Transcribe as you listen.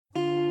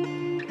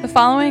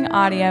following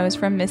audio is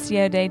from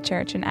Missio Dei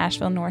Church in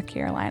Asheville, North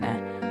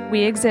Carolina.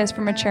 We exist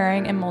for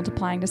maturing and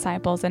multiplying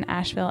disciples in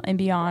Asheville and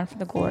beyond for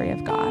the glory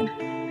of God.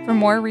 For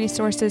more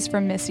resources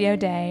from Missio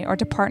Dei or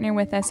to partner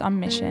with us on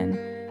mission,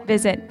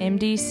 visit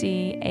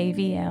mdcavl.org.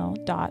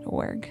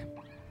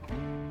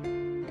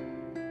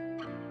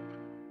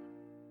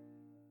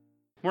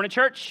 Morning,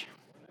 church.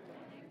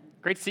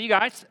 Great to see you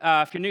guys.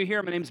 If you're new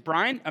here, my name's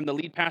Brian. I'm the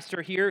lead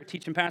pastor here,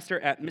 teaching pastor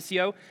at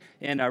Missio,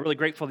 and really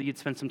grateful that you'd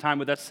spend some time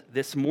with us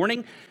this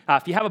morning.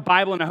 If you have a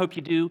Bible, and I hope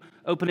you do,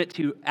 open it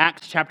to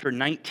Acts chapter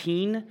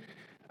 19.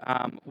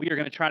 We are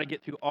going to try to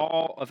get through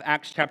all of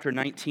Acts chapter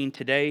 19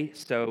 today,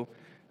 so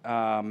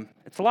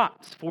it's a lot.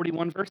 It's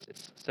 41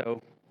 verses,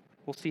 so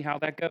we'll see how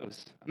that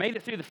goes. I made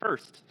it through the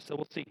first, so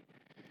we'll see.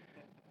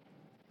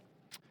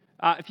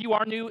 If you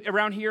are new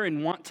around here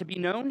and want to be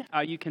known,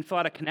 you can fill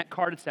out a Connect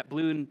card. It's that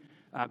blue and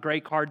gray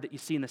card that you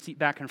see in the seat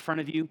back in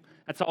front of you.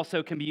 That's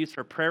also can be used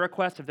for prayer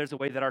requests. If there's a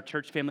way that our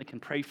church family can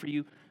pray for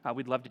you,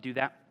 we'd love to do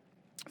that.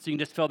 So you can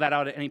just fill that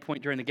out at any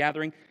point during the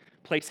gathering.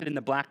 Place it in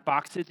the black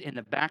boxes in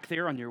the back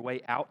there on your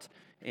way out.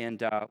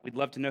 And we'd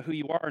love to know who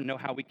you are and know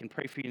how we can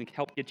pray for you and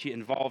help get you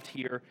involved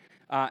here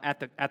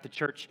at the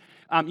church.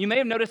 You may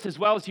have noticed as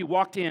well as you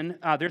walked in,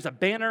 there's a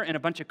banner and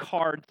a bunch of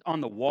cards on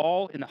the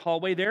wall in the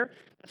hallway there.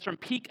 That's from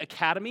Peak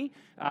Academy.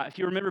 If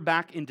you remember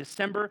back in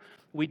December,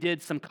 we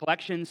did some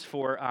collections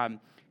for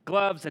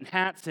gloves and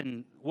hats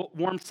and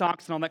warm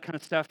socks and all that kind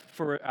of stuff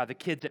for the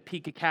kids at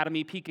Peak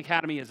Academy. Peak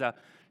Academy is a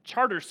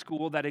charter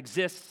school that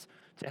exists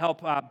to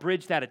help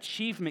bridge that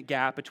achievement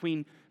gap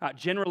between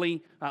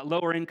generally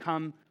lower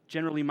income,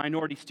 generally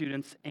minority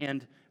students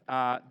and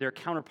their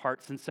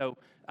counterparts. And so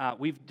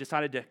we've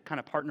decided to kind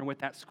of partner with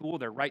that school.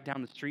 They're right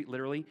down the street,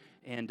 literally,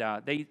 and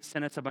they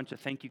sent us a bunch of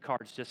thank you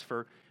cards just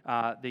for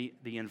the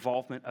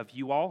involvement of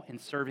you all in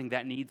serving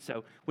that need.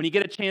 So when you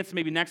get a chance,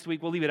 maybe next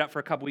week, we'll leave it up for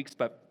a couple weeks,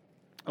 but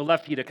I'd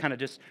love for you to kind of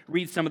just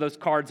read some of those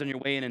cards on your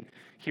way in and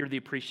hear the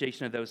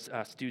appreciation of those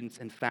students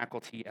and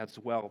faculty as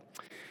well.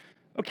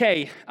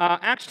 Okay,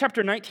 Acts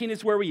chapter 19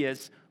 is where we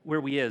is.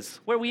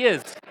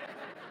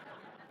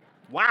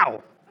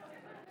 Wow.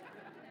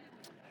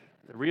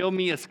 The real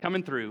me is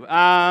coming through.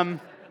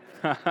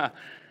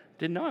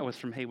 Didn't know I was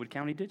from Haywood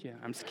County, did you?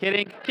 I'm just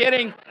kidding.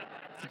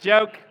 It's a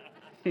joke.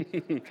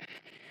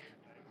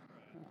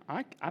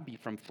 I'd be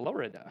from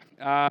Florida.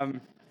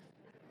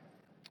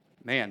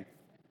 Man.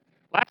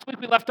 Last week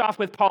we left off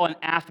with Paul in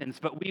Athens,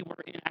 but we were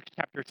in Acts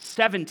chapter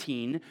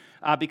 17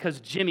 because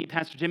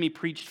Pastor Jimmy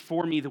preached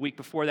for me the week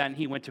before that, and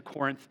he went to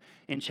Corinth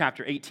in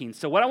chapter 18.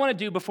 So what I want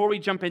to do before we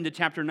jump into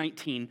chapter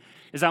 19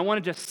 is I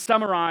want to just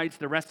summarize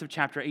the rest of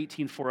chapter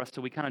 18 for us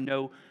so we kind of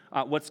know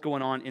what's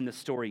going on in the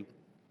story.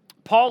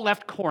 Paul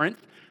left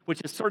Corinth, which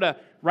is sort of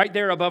right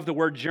there above the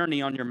word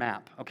journey on your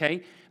map,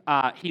 okay?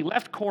 He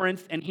left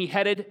Corinth and he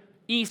headed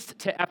east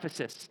to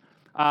Ephesus.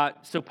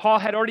 So Paul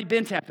had already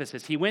been to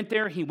Ephesus. He went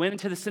there, he went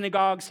into the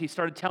synagogues, he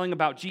started telling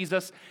about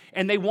Jesus,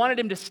 and they wanted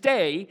him to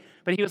stay,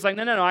 but he was like,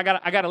 no, I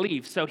gotta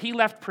leave. So he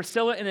left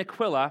Priscilla and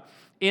Aquila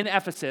in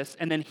Ephesus,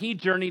 and then he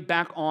journeyed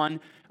back on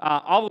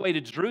all the way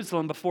to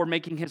Jerusalem before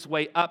making his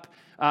way up.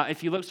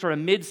 If you look sort of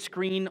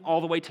mid-screen all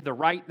the way to the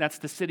right, that's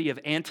the city of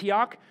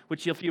Antioch,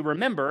 which if you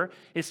remember,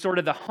 is sort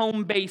of the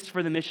home base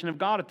for the mission of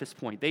God at this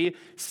point. They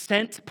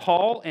sent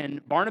Paul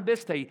and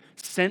Barnabas, they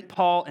sent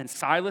Paul and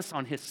Silas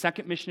on his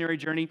second missionary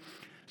journey.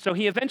 So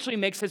he eventually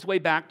makes his way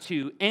back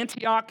to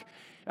Antioch.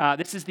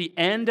 This is the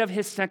end of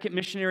his second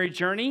missionary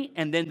journey,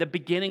 and then the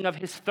beginning of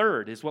his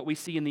third is what we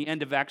see in the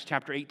end of Acts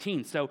chapter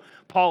 18. So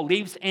Paul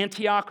leaves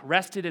Antioch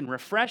rested and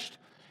refreshed,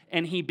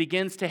 and he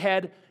begins to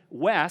head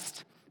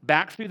west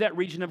back through that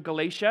region of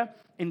Galatia,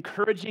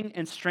 encouraging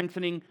and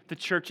strengthening the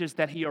churches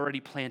that he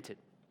already planted.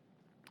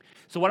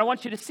 So what I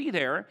want you to see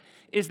there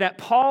is that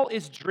Paul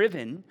is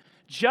driven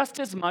just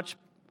as much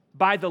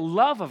by the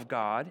love of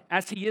God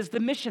as he is the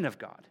mission of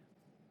God.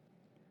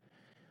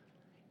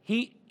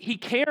 He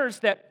cares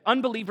that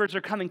unbelievers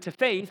are coming to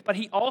faith, but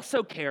he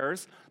also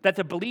cares that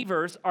the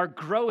believers are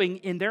growing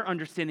in their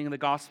understanding of the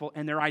gospel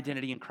and their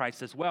identity in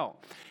Christ as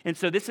well. And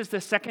so this is the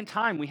second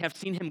time we have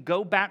seen him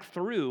go back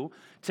through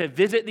to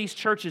visit these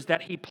churches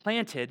that he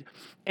planted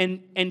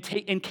and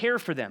care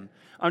for them,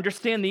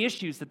 understand the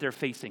issues that they're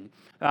facing,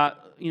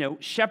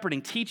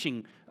 shepherding,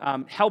 teaching,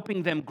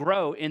 helping them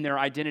grow in their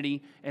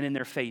identity and in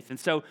their faith. And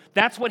so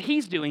that's what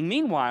he's doing.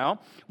 Meanwhile,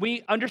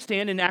 we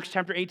understand in Acts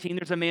chapter 18,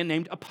 there's a man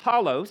named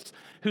Apollos,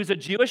 who's a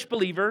Jewish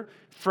believer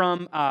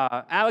from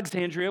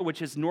Alexandria,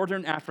 which is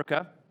northern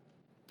Africa.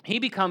 He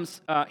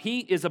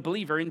is a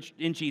believer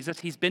in Jesus.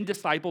 He's been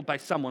discipled by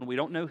someone, we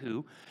don't know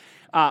who,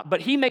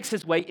 but he makes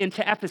his way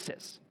into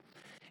Ephesus.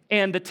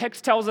 And the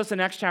text tells us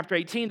in Acts chapter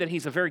 18 that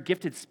he's a very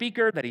gifted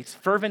speaker, that he's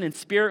fervent in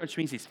spirit, which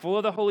means he's full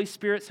of the Holy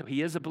Spirit, so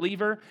he is a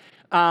believer.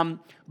 And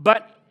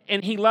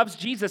he loves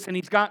Jesus, and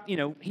he's got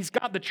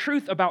the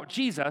truth about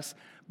Jesus,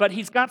 but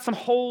he's got some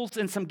holes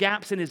and some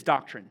gaps in his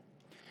doctrine.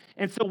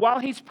 And so while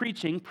he's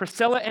preaching,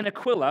 Priscilla and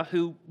Aquila,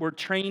 who were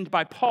trained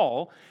by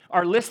Paul,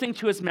 are listening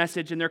to his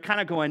message, and they're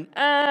kind of going,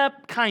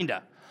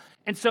 kinda.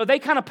 And so they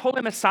kind of pull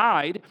him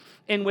aside,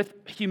 and with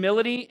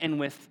humility and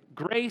with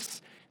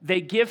grace, they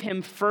give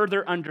him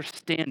further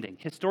understanding.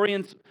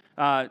 Historians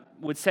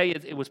would say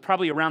it was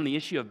probably around the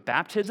issue of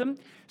baptism.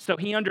 So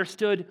he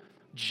understood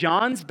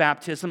John's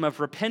baptism of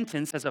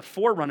repentance as a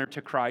forerunner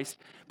to Christ,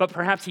 but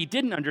perhaps he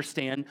didn't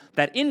understand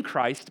that in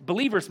Christ,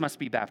 believers must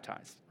be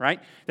baptized, right?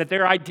 That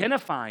they're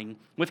identifying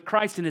with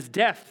Christ in his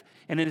death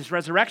and in his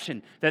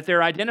resurrection, that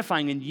they're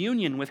identifying in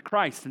union with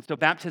Christ. And so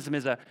baptism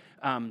is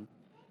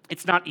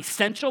it's not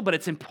essential, but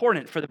it's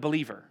important for the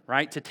believer,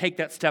 right? To take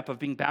that step of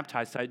being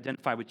baptized to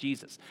identify with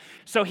Jesus.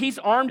 So he's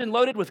armed and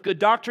loaded with good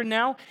doctrine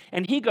now,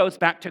 and he goes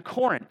back to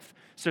Corinth.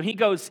 So he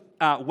goes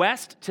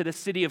west to the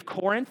city of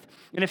Corinth.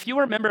 And if you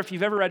remember, if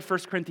you've ever read 1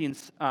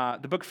 Corinthians,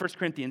 the book 1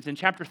 Corinthians, in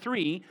chapter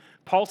 3,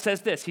 Paul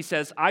says this. He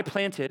says, I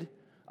planted,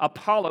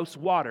 Apollos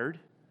watered,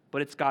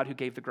 but it's God who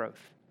gave the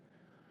growth.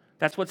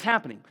 That's what's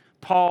happening.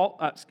 Paul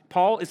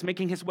is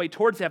making his way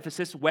towards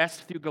Ephesus,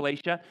 west through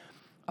Galatia.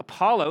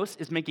 Apollos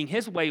is making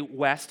his way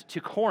west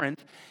to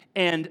Corinth,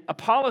 and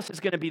Apollos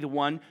is going to be the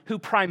one who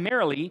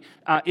primarily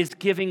is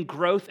giving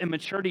growth and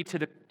maturity to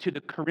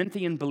the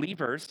Corinthian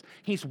believers.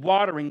 He's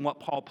watering what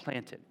Paul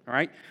planted, all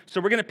right?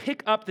 So we're going to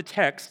pick up the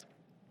text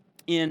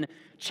in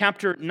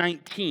chapter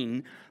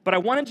 19, but I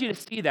wanted you to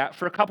see that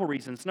for a couple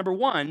reasons. Number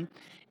one,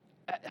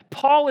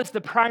 Paul is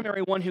the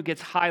primary one who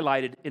gets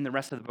highlighted in the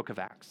rest of the book of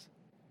Acts.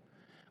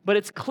 But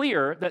it's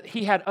clear that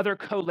he had other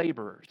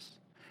co-laborers.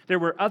 There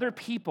were other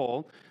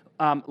people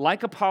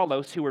like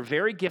Apollos, who were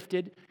very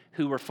gifted,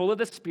 who were full of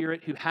the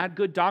Spirit, who had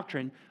good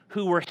doctrine,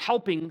 who were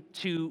helping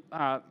to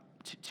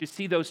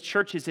see those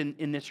churches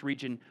in this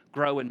region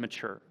grow and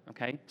mature,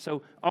 okay?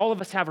 So all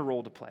of us have a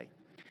role to play.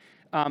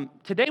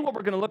 Today what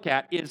we're going to look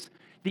at is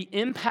the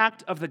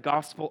impact of the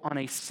gospel on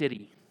a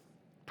city.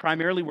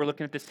 Primarily, we're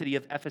looking at the city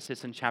of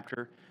Ephesus in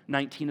chapter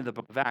 19 of the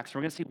book of Acts. We're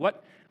going to see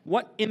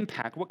what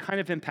kind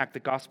of impact the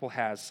gospel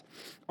has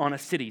on a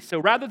city. So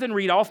rather than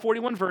read all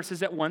 41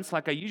 verses at once,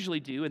 like I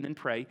usually do, and then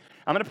pray,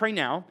 I'm going to pray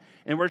now,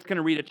 and we're just going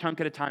to read a chunk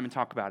at a time and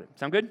talk about it.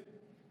 Sound good?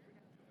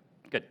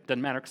 Good.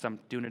 Doesn't matter because I'm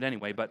doing it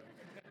anyway, but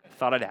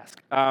thought I'd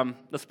ask.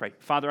 Let's pray.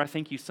 Father, I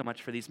thank you so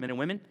much for these men and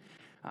women.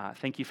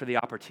 Thank you for the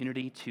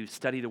opportunity to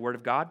study the Word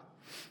of God.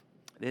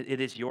 It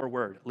is your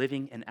Word,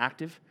 living and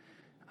active.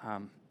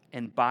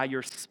 And by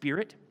your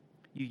Spirit,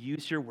 you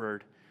use your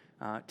word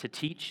to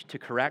teach, to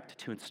correct,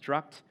 to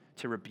instruct,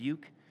 to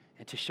rebuke,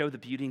 and to show the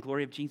beauty and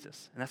glory of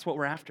Jesus. And that's what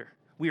we're after.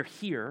 We are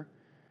here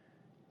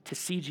to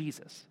see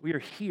Jesus. We are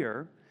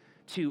here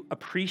to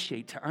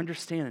appreciate, to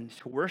understand, and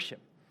to worship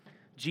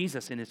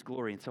Jesus in his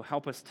glory. And so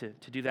help us to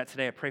do that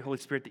today. I pray, Holy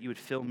Spirit, that you would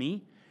fill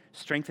me,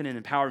 strengthen and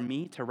empower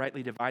me to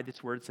rightly divide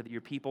this word so that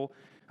your people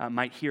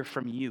might hear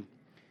from you,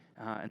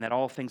 and that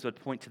all things would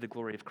point to the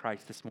glory of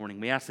Christ this morning.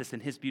 We ask this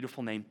in his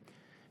beautiful name.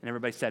 And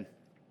everybody said,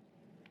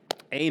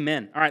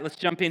 amen. All right, let's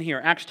jump in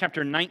here. Acts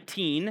chapter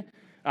 19,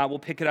 we'll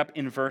pick it up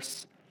in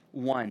verse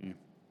 1.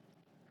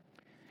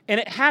 And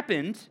it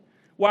happened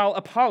while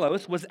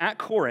Apollos was at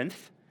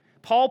Corinth,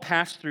 Paul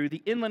passed through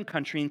the inland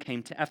country and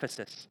came to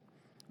Ephesus.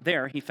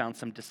 There he found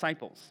some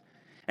disciples.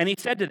 And he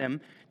said to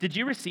them, did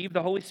you receive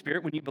the Holy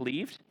Spirit when you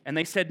believed? And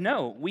they said,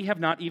 no, we have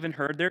not even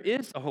heard there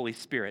is a Holy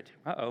Spirit.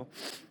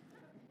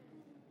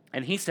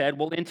 And he said,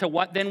 well, into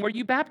what then were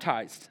you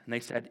baptized? And they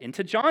said,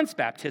 into John's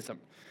baptism.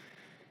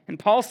 And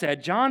Paul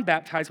said, John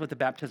baptized with the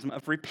baptism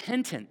of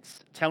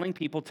repentance, telling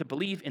people to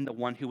believe in the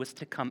one who was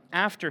to come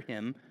after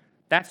him.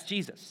 That's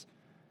Jesus.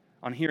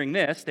 On hearing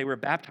this, they were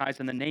baptized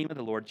in the name of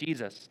the Lord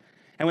Jesus.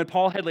 And when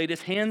Paul had laid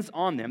his hands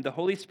on them, the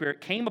Holy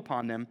Spirit came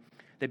upon them.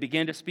 They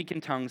began to speak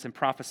in tongues and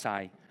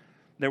prophesy.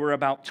 There were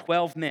about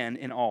 12 men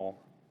in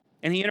all.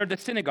 And he entered the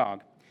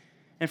synagogue,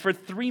 and for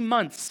 3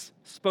 months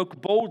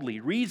spoke boldly,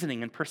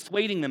 reasoning and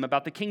persuading them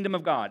about the kingdom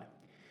of God.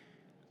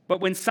 But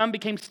when some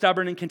became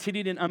stubborn and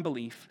continued in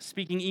unbelief,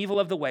 speaking evil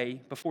of the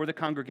way before the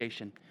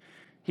congregation,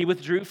 he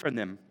withdrew from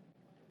them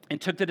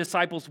and took the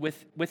disciples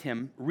with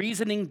him,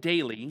 reasoning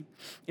daily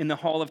in the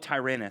hall of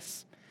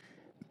Tyrannus.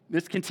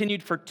 This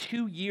continued for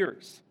 2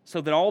 years, so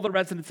that all the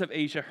residents of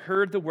Asia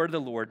heard the word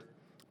of the Lord,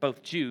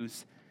 both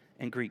Jews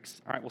and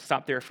Greeks. All right, we'll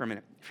stop there for a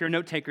minute. If you're a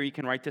note taker, you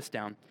can write this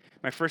down.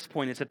 My first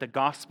point is that the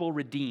gospel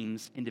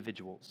redeems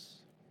individuals.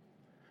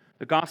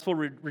 The gospel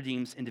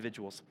redeems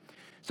individuals.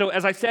 So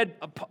as I said,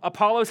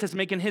 Apollos is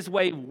making his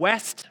way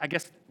west. I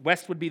guess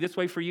west would be this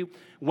way for you.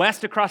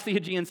 West across the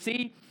Aegean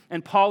Sea.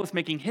 And Paul is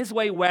making his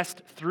way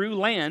west through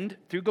land,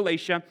 through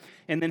Galatia,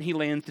 and then he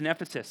lands in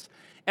Ephesus.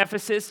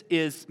 Ephesus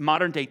is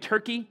modern-day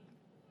Turkey.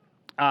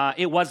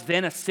 It was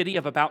then a city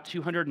of about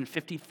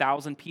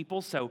 250,000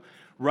 people, so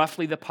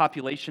roughly the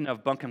population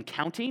of Buncombe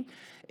County.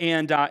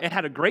 And it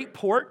had a great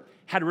port,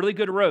 had really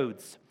good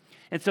roads.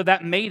 And so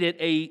that made it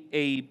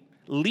a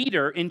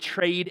leader in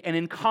trade and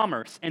in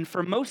commerce. And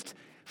for most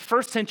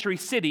first century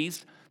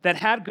cities that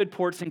had good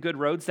ports and good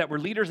roads, that were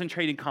leaders in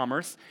trade and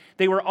commerce,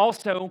 they were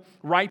also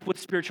ripe with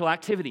spiritual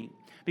activity,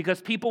 because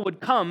people would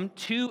come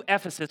to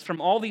Ephesus from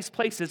all these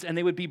places, and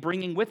they would be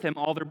bringing with them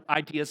all their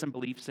ideas and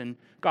beliefs and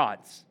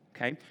gods,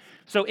 okay?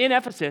 So in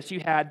Ephesus, you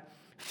had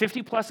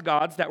 50 plus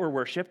gods that were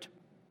worshipped.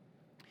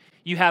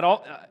 You had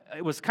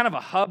it was kind of a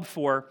hub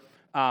for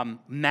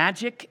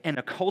magic and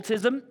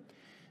occultism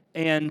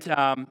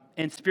and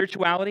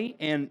spirituality.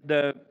 And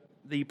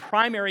the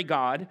primary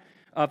god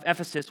of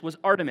Ephesus was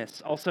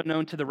Artemis, also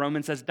known to the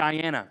Romans as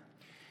Diana.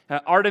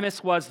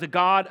 Artemis was the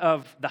god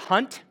of the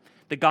hunt,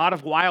 the god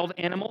of wild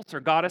animals, or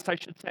goddess, I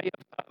should say.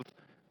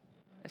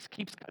 This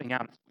keeps cutting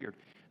out. It's weird.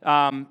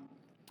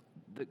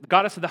 The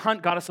goddess of the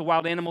hunt, goddess of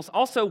wild animals.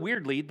 Also,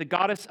 weirdly, the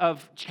goddess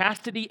of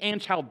chastity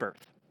and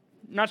childbirth.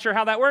 Not sure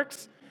how that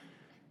works,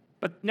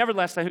 but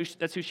nevertheless,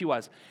 that's who she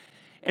was.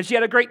 And she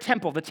had a great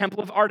temple, the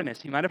Temple of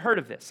Artemis. You might have heard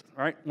of this,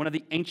 all right? One of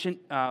the ancient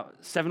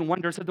 7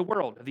 wonders of the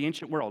world, of the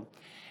ancient world.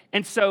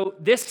 And so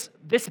this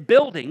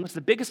building was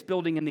the biggest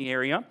building in the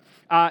area.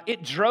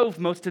 It drove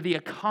most of the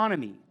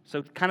economy.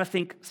 So kind of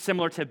think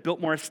similar to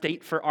Biltmore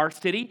Estate for our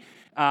city.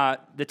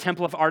 The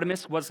Temple of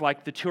Artemis was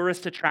like the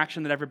tourist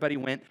attraction that everybody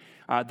went.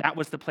 That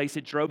was the place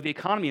it drove the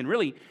economy. And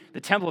really,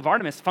 the Temple of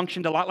Artemis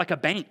functioned a lot like a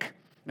bank.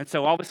 And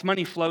so all this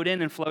money flowed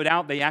in and flowed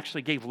out. They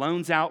actually gave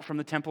loans out from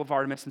the Temple of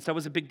Artemis. And so it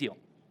was a big deal.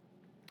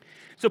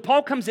 So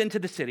Paul comes into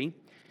the city,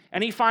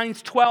 and he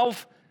finds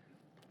 12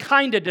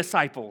 kind of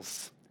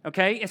disciples.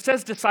 Okay? It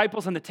says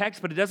disciples in the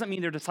text, but it doesn't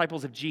mean they're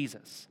disciples of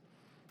Jesus.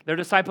 They're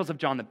disciples of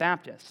John the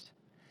Baptist.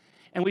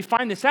 And we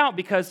find this out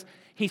because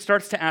he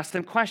starts to ask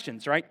them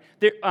questions, right?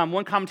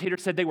 One commentator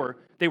said they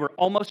were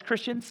almost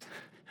Christians,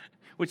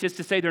 which is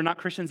to say they're not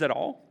Christians at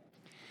all.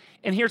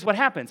 And here's what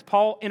happens.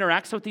 Paul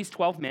interacts with these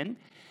 12 men,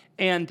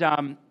 and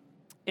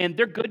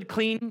they're good,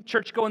 clean,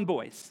 church-going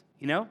boys,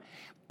 you know?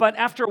 But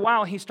after a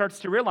while, he starts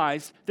to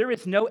realize there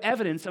is no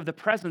evidence of the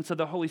presence of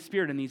the Holy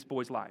Spirit in these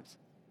boys' lives.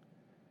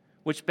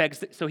 Which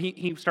begs, so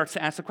he starts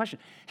to ask the question,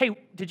 hey,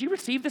 did you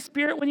receive the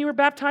Spirit when you were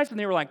baptized? And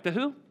they were like, the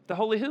who? The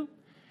Holy who?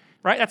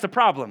 Right? That's a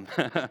problem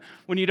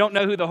when you don't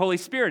know who the Holy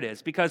Spirit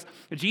is, because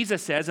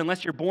Jesus says,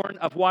 unless you're born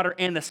of water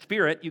and the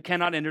Spirit, you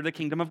cannot enter the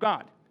kingdom of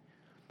God.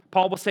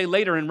 Paul will say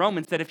later in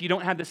Romans that if you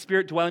don't have the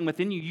Spirit dwelling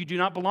within you, you do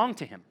not belong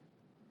to him.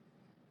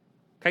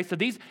 Okay, so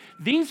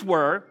these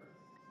were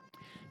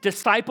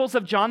disciples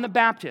of John the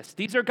Baptist.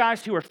 These are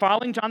guys who were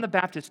following John the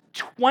Baptist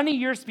 20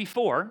 years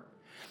before.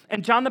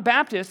 And John the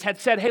Baptist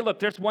had said, hey, look,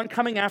 there's one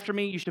coming after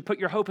me. You should put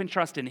your hope and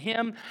trust in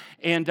him.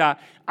 And I'm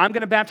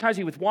going to baptize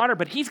you with water,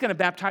 but he's going to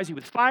baptize you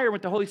with fire,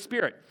 with the Holy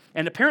Spirit.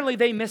 And apparently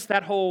they missed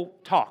that whole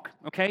talk,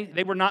 okay?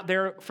 They were not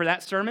there for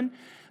that sermon.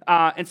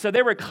 And so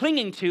they were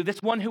clinging to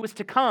this one who was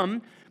to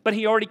come, but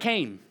he already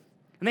came.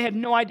 And they had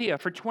no idea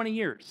for 20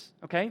 years,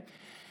 okay?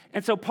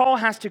 And so Paul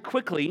has to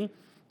quickly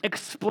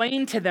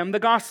explain to them the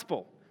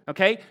gospel.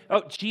 Okay?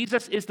 Oh,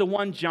 Jesus is the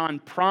one John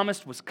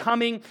promised was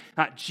coming.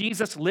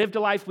 Jesus lived a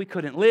life we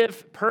couldn't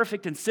live,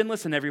 perfect and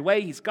sinless in every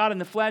way. He's God in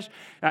the flesh.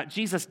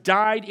 Jesus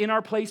died in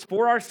our place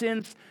for our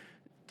sins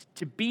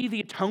to be the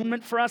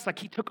atonement for us. Like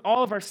he took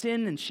all of our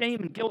sin and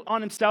shame and guilt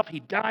on himself. He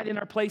died in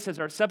our place as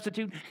our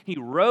substitute. He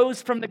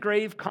rose from the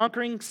grave,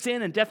 conquering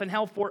sin and death and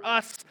hell for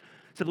us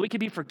so that we could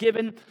be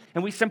forgiven.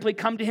 And we simply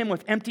come to him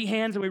with empty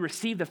hands and we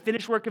receive the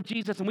finished work of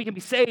Jesus and we can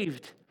be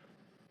saved.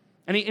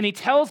 And he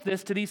tells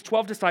this to these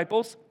 12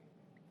 disciples,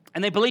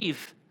 and they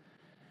believe,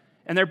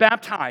 and they're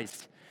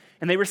baptized,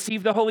 and they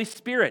receive the Holy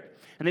Spirit,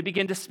 and they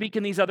begin to speak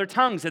in these other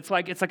tongues. It's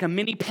like a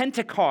mini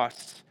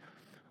Pentecost,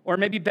 or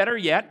maybe better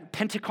yet,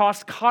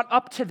 Pentecost caught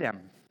up to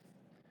them.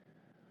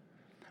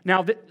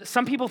 Now,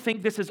 some people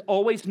think this is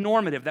always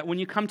normative, that when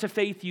you come to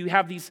faith, you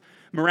have these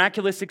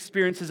miraculous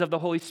experiences of the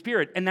Holy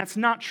Spirit, and that's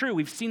not true.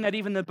 We've seen that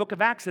even in the book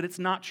of Acts, that it's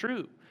not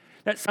true.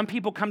 That some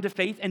people come to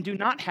faith and do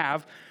not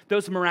have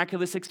those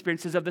miraculous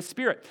experiences of the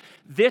Spirit.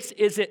 This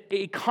is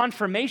a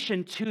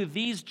confirmation to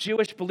these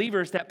Jewish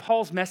believers that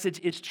Paul's message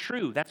is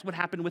true. That's what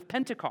happened with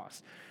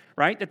Pentecost,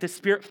 right? That the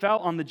Spirit fell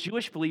on the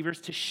Jewish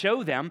believers to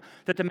show them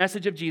that the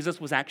message of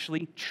Jesus was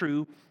actually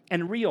true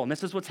and real. And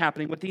this is what's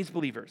happening with these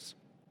believers.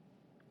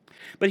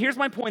 But here's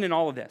my point in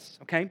all of this,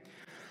 okay?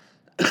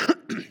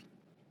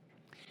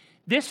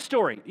 This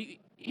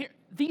story,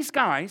 these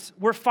guys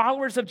were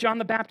followers of John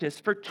the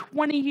Baptist for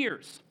 20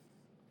 years.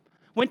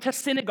 Went to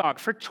synagogue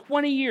for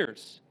 20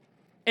 years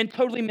and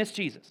totally missed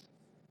Jesus.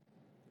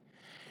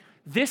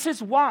 This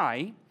is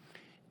why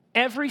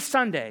every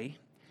Sunday,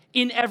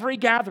 in every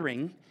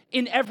gathering,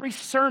 in every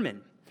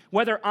sermon,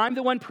 whether I'm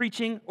the one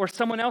preaching or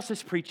someone else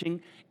is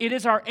preaching, it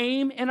is our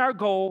aim and our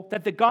goal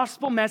that the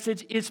gospel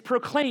message is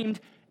proclaimed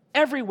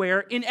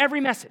everywhere in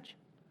every message.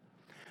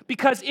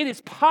 Because it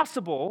is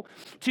possible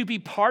to be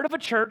part of a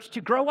church,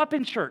 to grow up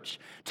in church,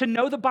 to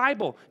know the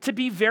Bible, to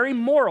be very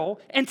moral,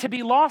 and to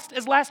be lost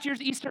as last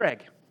year's Easter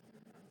egg.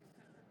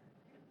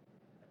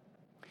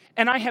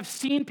 And I have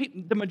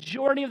seen the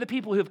majority of the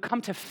people who have come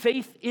to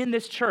faith in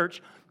this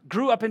church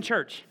grew up in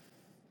church.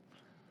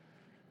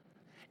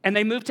 And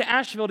they moved to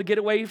Asheville to get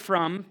away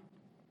from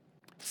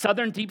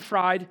Southern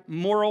deep-fried,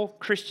 moral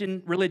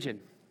Christian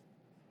religion.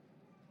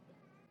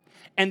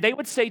 And they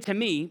would say to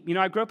me,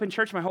 I grew up in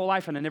church my whole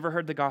life and I never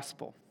heard the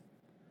gospel.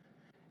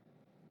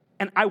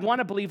 And I want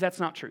to believe that's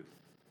not true.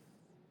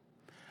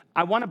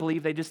 I want to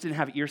believe they just didn't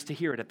have ears to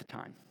hear it at the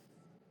time.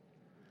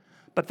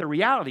 But the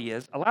reality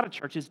is, a lot of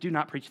churches do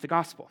not preach the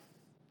gospel.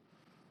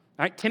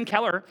 Right? Tim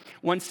Keller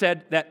once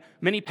said that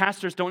many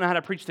pastors don't know how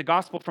to preach the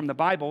gospel from the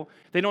Bible.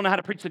 They don't know how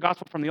to preach the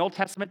gospel from the Old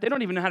Testament. They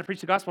don't even know how to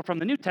preach the gospel from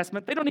the New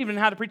Testament. They don't even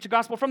know how to preach the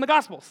gospel from the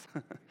Gospels.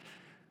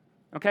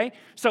 Okay?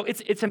 So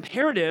it's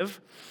imperative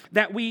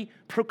that we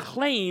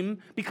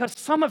proclaim, because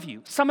some of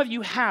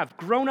you have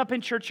grown up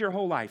in church your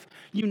whole life.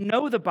 You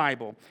know the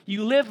Bible.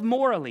 You live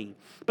morally.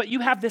 But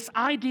you have this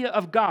idea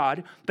of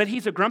God that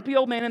he's a grumpy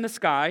old man in the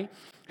sky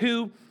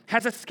who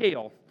has a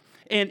scale.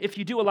 And if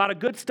you do a lot of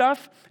good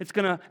stuff, it's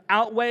going to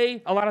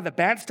outweigh a lot of the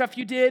bad stuff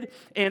you did.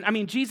 And I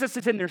mean, Jesus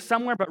is in there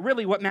somewhere, but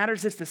really what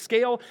matters is the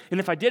scale. And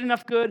if I did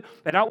enough good,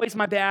 that outweighs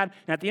my bad.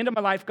 And at the end of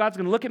my life, God's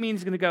going to look at me and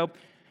he's going to go,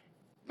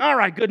 all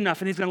right, good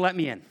enough. And he's going to let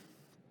me in.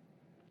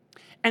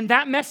 And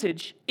that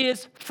message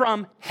is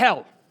from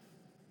hell.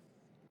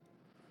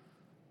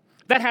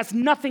 That has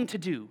nothing to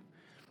do.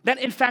 That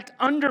in fact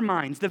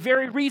undermines the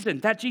very reason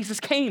that Jesus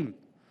came.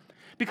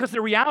 Because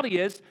the reality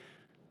is,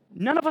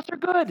 none of us are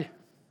good,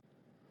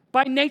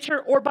 by nature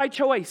or by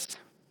choice.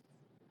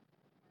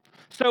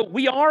 So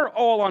we are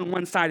all on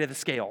one side of the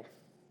scale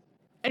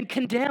and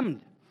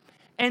condemned.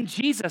 And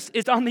Jesus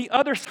is on the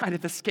other side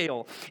of the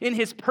scale in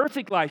his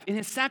perfect life, in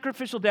his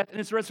sacrificial death, and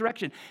his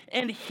resurrection.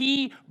 And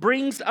he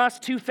brings us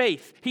to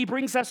faith. He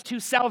brings us to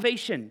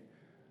salvation.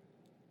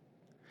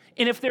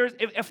 And if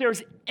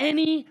there's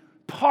any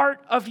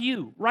part of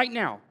you right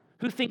now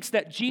who thinks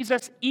that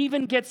Jesus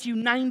even gets you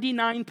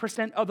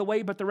 99% of the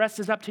way, but the rest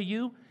is up to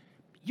you,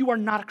 you are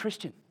not a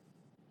Christian.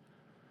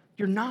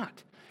 You're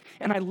not.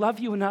 And I love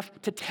you enough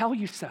to tell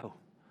you so.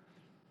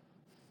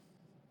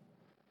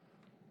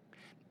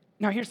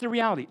 Now, here's the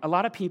reality. A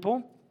lot of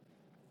people,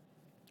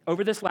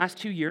 over this last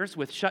 2 years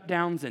with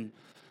shutdowns and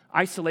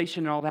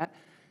isolation and all that,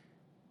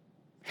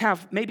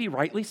 have maybe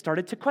rightly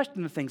started to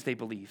question the things they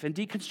believe and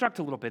deconstruct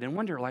a little bit and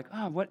wonder like,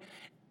 oh, what?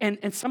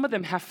 And some of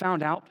them have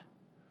found out,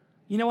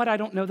 you know what, I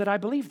don't know that I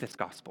believe this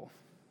gospel.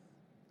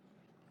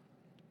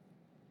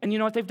 And you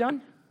know what they've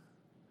done?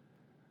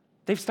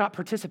 They've stopped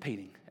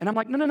participating. And I'm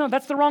like, no,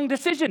 that's the wrong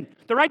decision.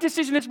 The right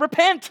decision is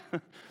repent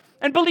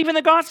and believe in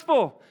the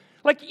gospel.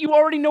 Like you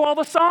already know all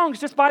the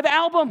songs, just buy the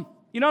album.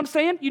 You know what I'm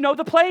saying? You know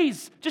the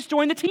plays, just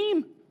join the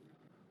team.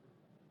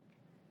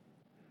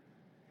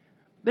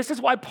 This is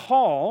why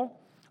Paul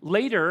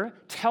later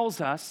tells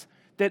us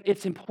that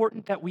it's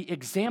important that we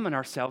examine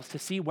ourselves to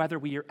see whether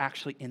we are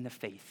actually in the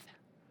faith.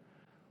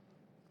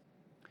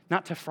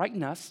 Not to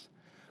frighten us,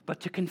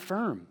 but to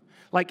confirm.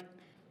 Like,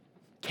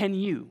 can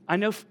you? I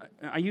know,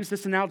 I use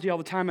this analogy all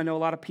the time. I know a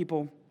lot of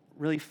people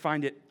really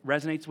find it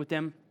resonates with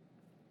them.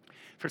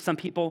 For some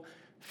people,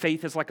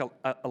 faith is like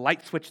a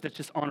light switch that's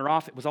just on or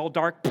off. It was all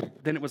dark,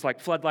 then it was like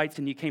floodlights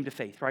and you came to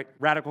faith, right?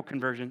 Radical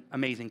conversion,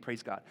 amazing,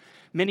 praise God.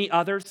 Many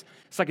others,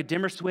 it's like a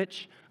dimmer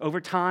switch. Over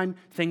time,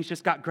 things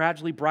just got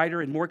gradually brighter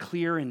and more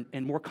clear and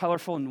more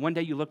colorful. And one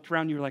day you looked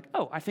around and you were like,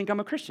 oh, I think I'm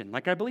a Christian.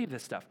 Like I believe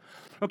this stuff.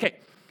 Okay.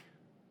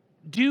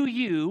 Do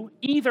you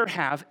either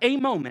have a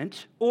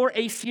moment or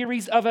a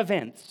series of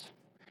events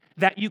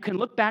that you can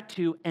look back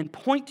to and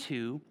point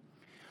to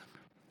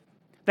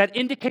that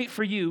indicate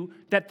for you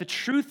that the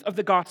truth of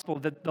the gospel,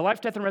 that the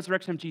life, death, and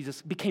resurrection of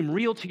Jesus became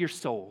real to your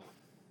soul?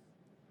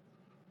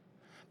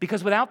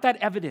 Because without that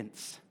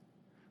evidence,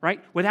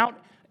 right, without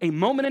a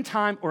moment in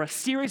time or a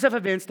series of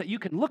events that you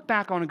can look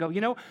back on and go, you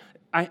know,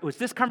 it was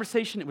this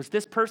conversation, it was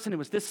this person, it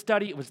was this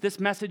study, it was this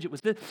message, it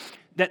was this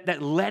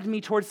that led me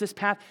towards this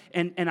path,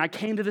 and I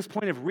came to this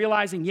point of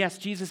realizing, yes,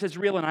 Jesus is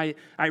real, and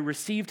I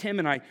received him,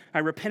 and I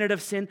repented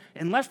of sin.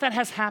 Unless that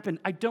has happened,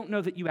 I don't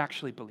know that you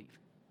actually believe.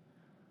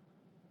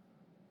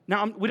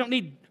 Now, we don't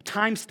need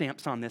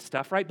timestamps on this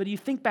stuff, right? But you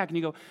think back and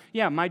you go,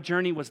 yeah, my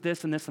journey was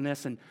this and this and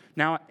this, and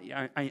now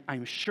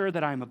I'm sure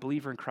that I'm a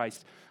believer in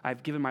Christ.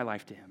 I've given my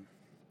life to him.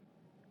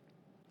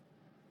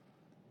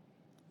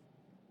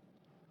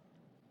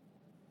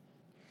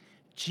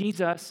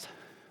 Jesus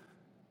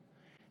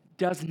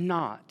does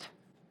not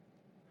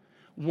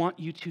want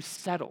you to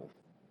settle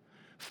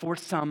for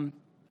some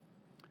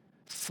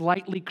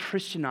slightly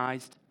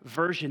Christianized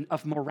version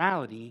of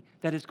morality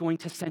that is going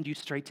to send you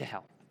straight to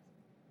hell.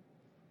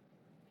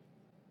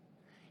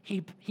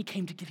 He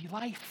came to give you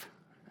life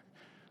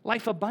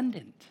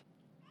abundant.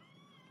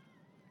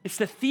 It's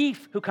the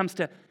thief who comes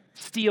to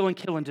steal and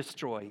kill and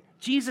destroy.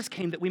 Jesus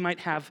came that we might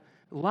have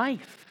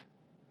life.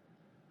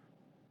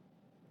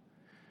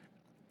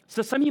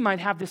 So some of you might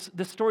have this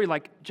story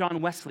like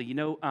John Wesley. You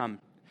know,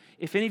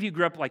 if any of you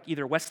grew up like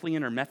either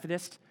Wesleyan or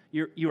Methodist,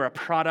 you're a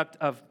product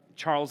of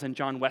Charles and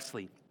John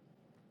Wesley.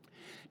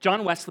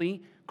 John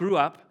Wesley grew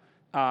up.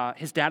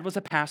 His dad was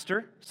a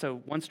pastor,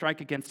 so one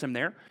strike against him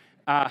there.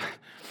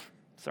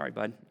 Sorry,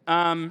 bud.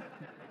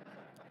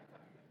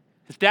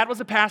 His dad was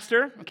a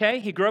pastor, okay?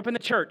 He grew up in the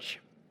church.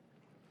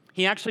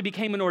 He actually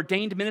became an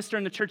ordained minister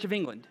in the Church of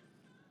England.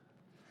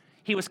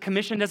 He was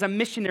commissioned as a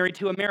missionary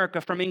to America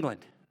from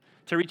England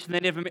to reach the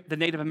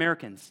Native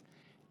Americans.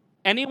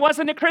 And he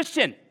wasn't a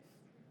Christian.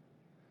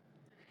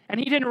 And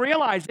he didn't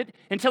realize it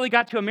until he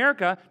got to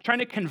America trying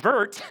to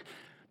convert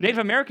Native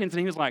Americans, and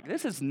he was like,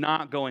 this is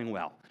not going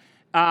well.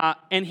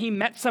 And he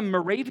met some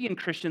Moravian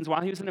Christians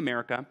while he was in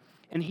America,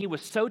 And he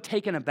was so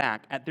taken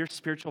aback at their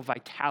spiritual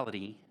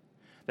vitality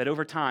that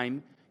over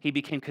time, he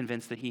became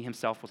convinced that he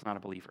himself was not a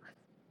believer.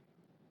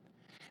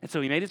 And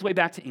so he made his way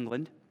back to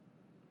England,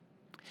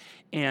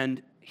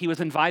 and he was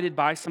invited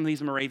by some of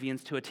these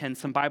Moravians to attend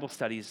some Bible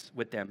studies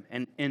with them.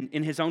 And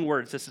in his own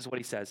words, this is what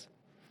he says.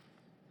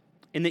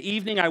 In the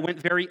evening, I went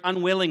very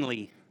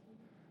unwillingly.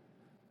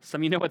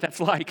 Some of you know what that's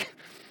like.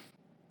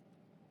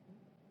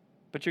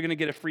 But you're going to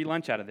get a free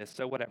lunch out of this,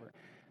 so whatever.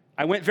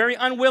 I went very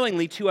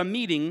unwillingly to a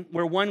meeting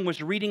where one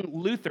was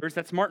reading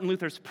that's Martin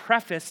Luther's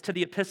preface to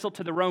the Epistle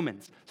to the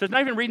Romans. So it's not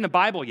even reading the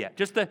Bible yet,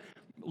 just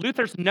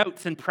Luther's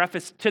notes and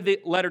preface to the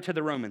letter to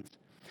the Romans.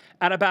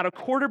 At about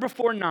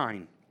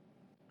 9:15,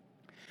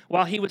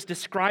 while he was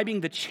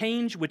describing the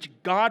change which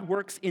God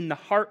works in the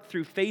heart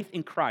through faith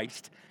in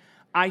Christ,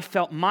 I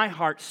felt my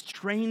heart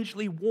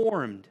strangely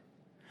warmed.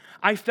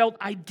 I felt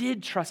I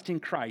did trust in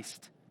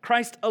Christ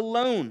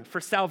alone for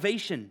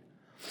salvation.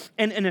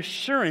 And an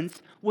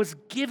assurance was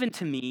given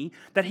to me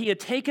that he had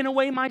taken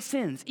away my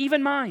sins,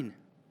 even mine,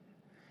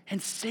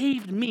 and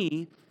saved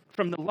me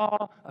from the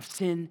law of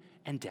sin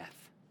and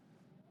death.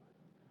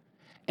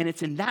 And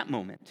it's in that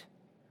moment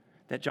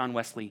that John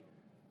Wesley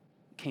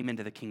came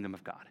into the kingdom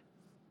of God.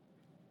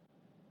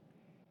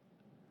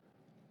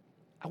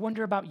 I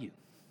wonder about you.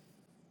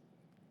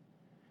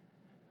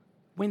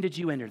 When did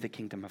you enter the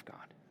kingdom of God?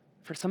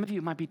 For some of you,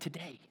 it might be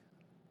today.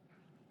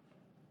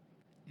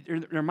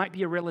 There might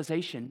be a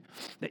realization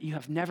that you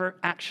have never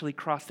actually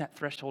crossed that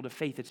threshold of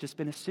faith. It's just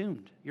been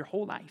assumed your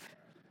whole life.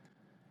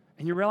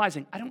 And you're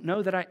realizing, I don't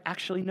know that I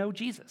actually know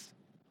Jesus.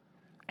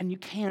 And you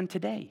can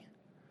today.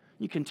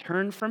 You can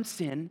turn from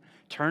sin,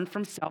 turn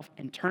from self,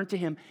 and turn to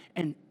him,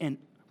 and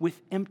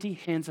with empty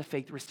hands of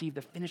faith, receive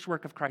the finished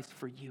work of Christ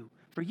for you.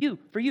 For you,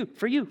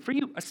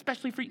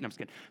 especially for you. No, I'm just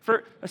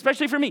kidding.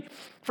 Especially for me,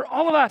 for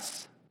all of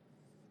us.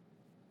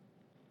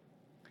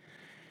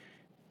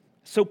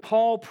 So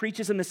Paul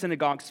preaches in the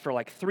synagogues for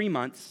like 3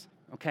 months,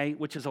 okay,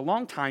 which is a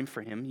long time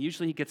for him.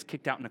 Usually he gets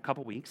kicked out in a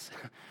couple weeks,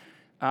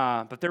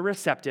 but they're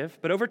receptive.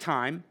 But over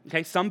time,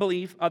 okay, some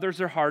believe,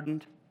 others are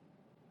hardened.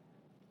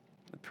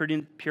 The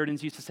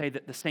Puritans used to say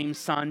that the same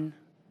sun,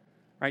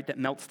 right, that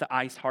melts the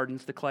ice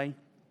hardens the clay.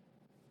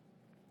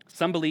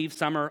 Some believe,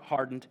 some are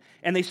hardened,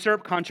 and they stir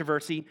up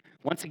controversy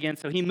once again.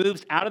 So he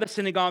moves out of the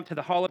synagogue to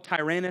the Hall of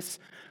Tyrannus,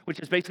 which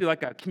is basically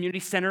like a community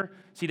center.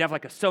 So you'd have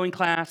like a sewing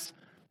class,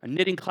 a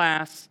knitting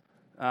class,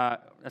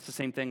 that's the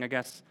same thing, I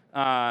guess,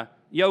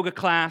 yoga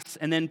class,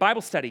 and then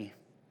Bible study.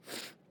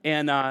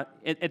 And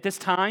at this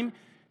time,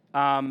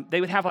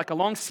 they would have like a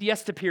long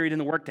siesta period in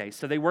the workday.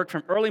 So they worked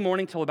from early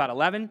morning till about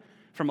 11.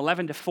 From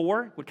 11 to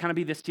 4 would kind of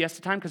be the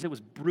siesta time because it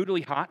was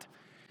brutally hot.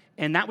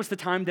 And that was the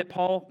time that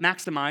Paul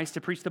maximized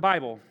to preach the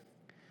Bible.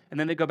 And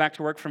then they go back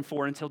to work from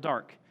 4 until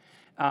dark.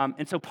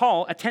 And so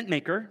Paul, a tent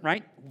maker,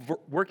 right,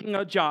 working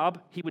a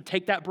job, he would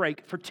take that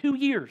break for 2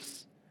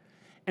 years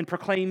and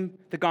proclaim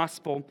the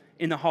gospel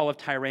in the Hall of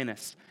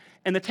Tyrannus.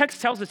 And the text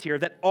tells us here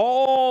that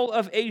all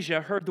of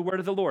Asia heard the word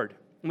of the Lord.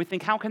 And we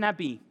think, how can that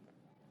be?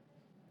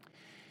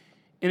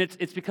 And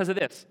it's because of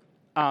this.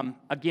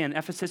 Again,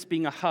 Ephesus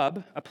being a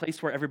hub, a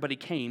place where everybody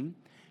came,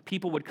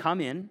 people would come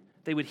in,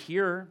 they would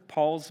hear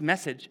Paul's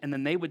message, and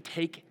then they would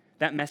take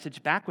that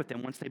message back with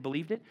them once they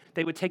believed it.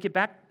 They would take it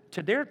back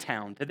to their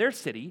town, to their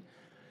city,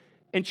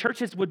 and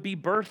churches would be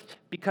birthed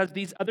because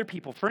these other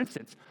people, for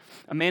instance,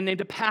 a man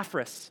named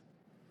Epaphras,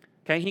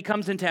 okay, he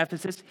comes into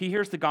Ephesus, he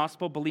hears the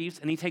gospel, believes,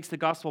 and he takes the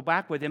gospel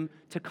back with him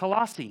to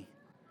Colossae.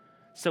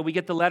 So we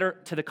get the letter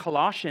to the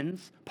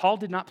Colossians. Paul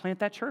did not plant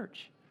that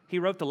church. He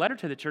wrote the letter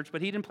to the church,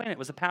 but he didn't plant it. It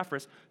was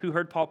Epaphras who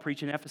heard Paul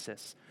preach in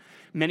Ephesus.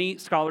 Many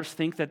scholars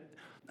think that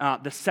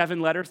the 7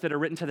 letters that are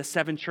written to the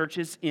 7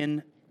 churches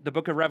in the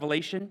book of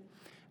Revelation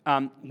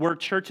were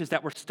churches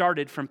that were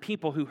started from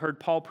people who heard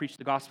Paul preach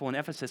the gospel in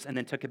Ephesus and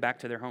then took it back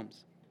to their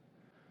homes.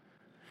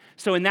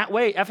 So in that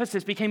way,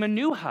 Ephesus became a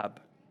new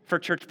hub for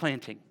church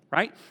planting,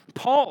 right?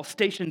 Paul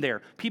stationed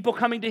there, people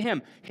coming to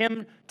him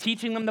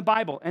teaching them the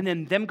Bible, and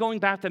then them going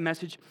back to the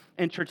message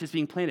and churches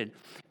being planted.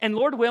 And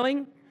Lord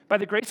willing, by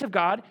the grace of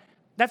God,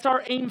 that's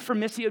our aim for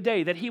Missio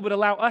Dei, that he would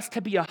allow us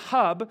to be a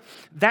hub,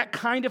 that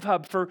kind of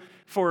hub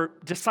for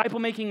disciple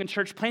making and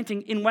church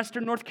planting in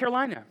Western North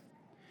Carolina.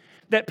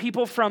 That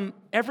people from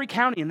every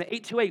county in the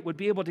 828 would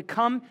be able to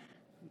come,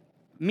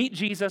 meet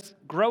Jesus,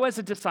 grow as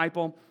a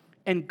disciple,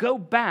 and go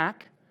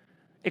back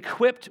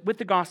equipped with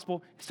the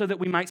gospel so that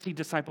we might see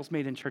disciples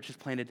made and churches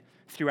planted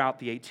throughout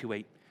the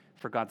 828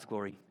 for God's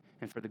glory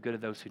and for the good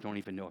of those who don't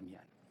even know him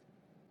yet.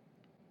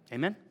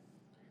 Amen?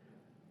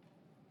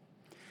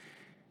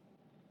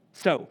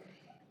 So,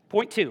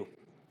 point 2.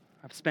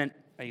 I've spent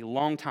a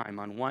long time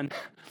on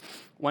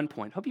one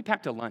point. Hope you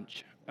packed a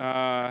lunch.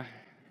 So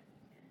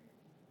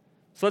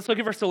let's look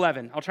at verse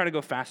 11. I'll try to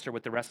go faster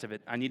with the rest of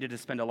it. I needed to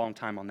spend a long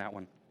time on that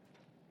one.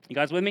 You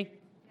guys with me?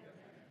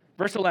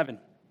 Verse 11.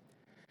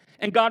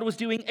 And God was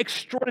doing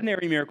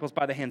extraordinary miracles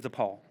by the hands of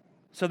Paul,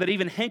 so that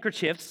even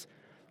handkerchiefs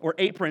or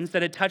aprons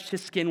that had touched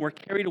his skin were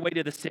carried away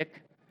to the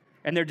sick,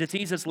 and their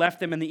diseases left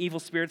them, and the evil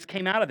spirits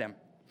came out of them.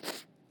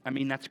 I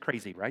mean, that's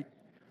crazy, right?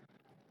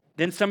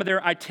 Then some of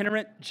their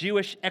itinerant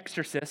Jewish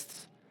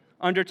exorcists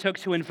undertook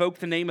to invoke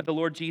the name of the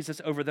Lord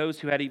Jesus over those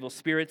who had evil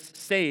spirits,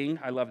 saying,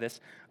 I love this,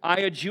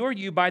 I adjure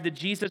you by the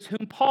Jesus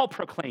whom Paul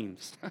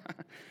proclaims.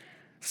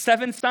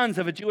 7 sons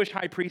of a Jewish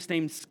high priest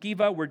named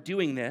Sceva were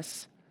doing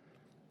this,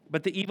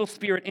 but the evil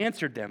spirit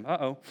answered them,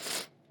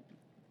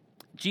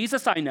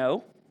 Jesus I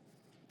know,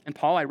 and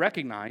Paul I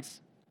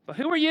recognize, but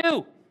who are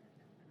you?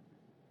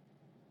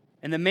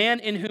 And the man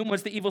in whom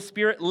was the evil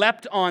spirit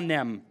leapt on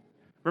them.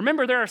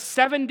 Remember, there are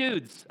 7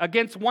 dudes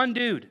against 1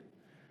 dude.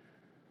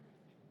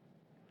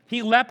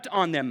 He leapt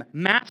on them,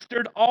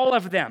 mastered all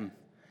of them,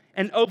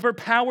 and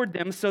overpowered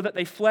them so that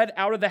they fled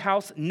out of the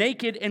house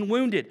naked and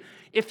wounded.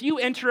 If you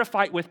enter a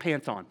fight with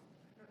pants on,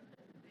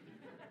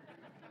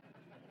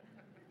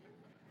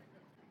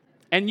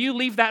 and you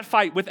leave that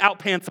fight without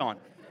pants on,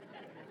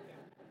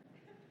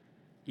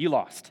 you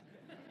lost.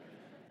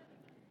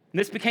 And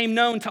this became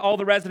known to all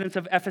the residents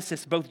of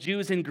Ephesus, both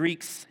Jews and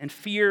Greeks, and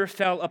fear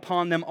fell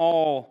upon them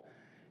all,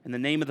 and the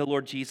name of the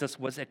Lord Jesus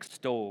was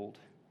extolled.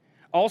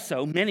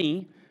 Also,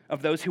 many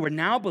of those who were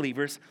now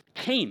believers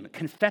came,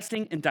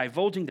 confessing and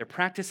divulging their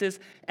practices,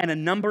 and a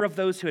number of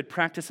those who had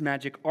practiced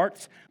magic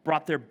arts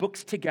brought their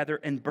books together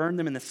and burned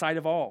them in the sight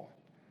of all.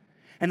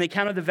 And they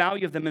counted the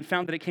value of them and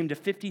found that it came to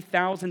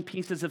 50,000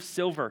 pieces of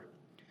silver.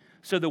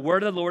 So the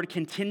word of the Lord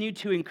continued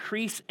to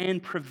increase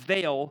and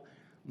prevail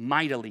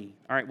mightily.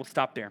 All right, we'll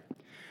stop there.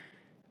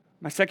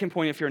 My second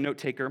point, if you're a note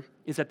taker,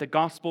 is that the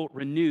gospel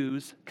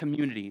renews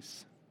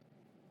communities.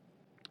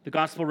 The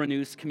gospel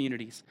renews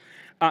communities.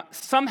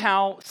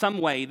 Somehow, some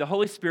way, the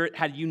Holy Spirit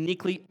had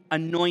uniquely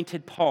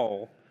anointed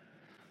Paul,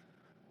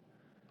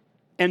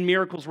 and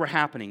miracles were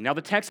happening. Now,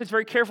 the text is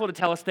very careful to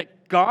tell us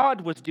that God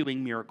was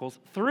doing miracles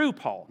through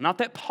Paul, not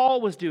that Paul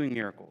was doing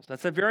miracles.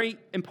 That's a very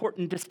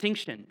important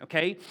distinction,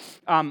 okay?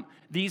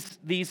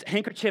 These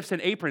handkerchiefs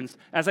and aprons,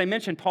 as I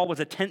mentioned, Paul was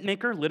a tent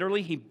maker.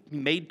 Literally, he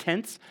made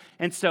tents.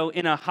 And so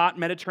in a hot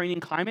Mediterranean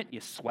climate, you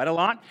sweat a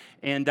lot.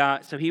 And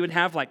so he would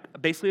have like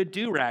basically a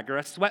do-rag or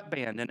a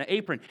sweatband and an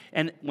apron.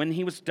 And when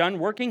he was done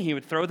working, he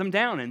would throw them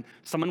down, and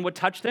someone would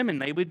touch them, and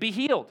they would be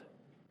healed.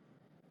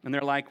 And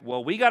they're like,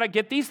 well, we got to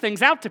get these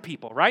things out to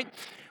people, right?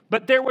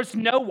 But there was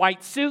no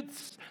white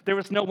suits. There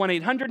was no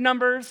 1-800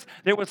 numbers.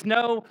 There was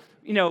no,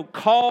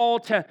 call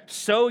to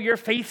sow your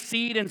faith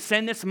seed and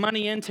send this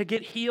money in to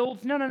get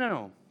healed.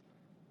 No.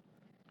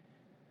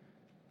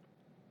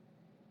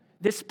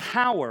 This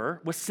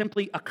power was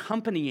simply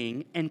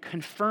accompanying and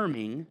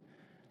confirming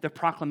the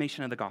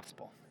proclamation of the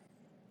gospel.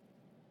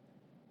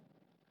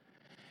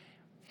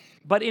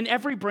 But in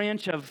every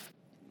branch of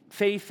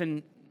faith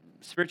and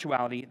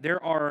spirituality,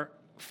 there are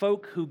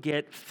folk who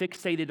get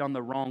fixated on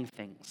the wrong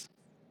things.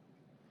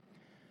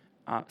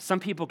 Some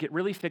people get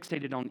really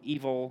fixated on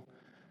evil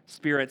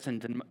spirits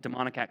and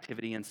demonic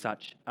activity and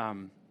such.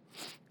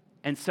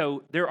 And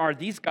so there are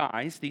these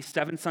guys, these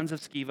 7 sons of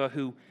Sceva,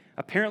 who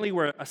apparently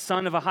were a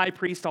son of a high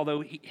priest,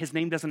 although his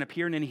name doesn't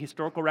appear in any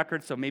historical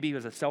records, so maybe he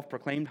was a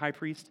self-proclaimed high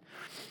priest.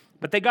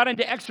 But they got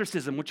into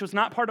exorcism, which was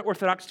not part of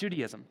Orthodox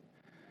Judaism.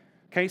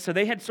 Okay, so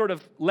they had sort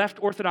of left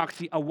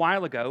Orthodoxy a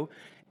while ago,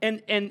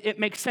 and it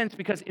makes sense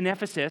because in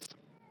Ephesus,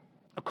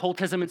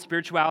 occultism and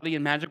spirituality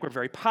and magic were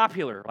very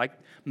popular. Like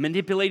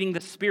manipulating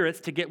the spirits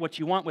to get what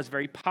you want was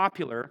very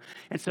popular.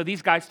 And so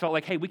these guys felt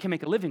like, hey, we can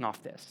make a living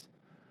off this.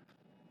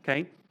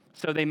 Okay?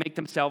 So they make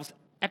themselves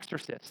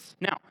exorcists.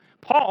 Now,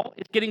 Paul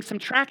is getting some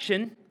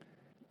traction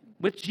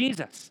with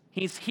Jesus.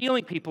 He's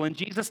healing people in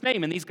Jesus'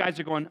 name. And these guys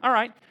are going, all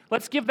right,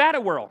 let's give that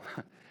a whirl.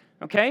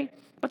 Okay?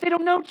 But they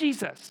don't know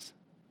Jesus.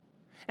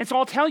 And so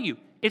I'll tell you,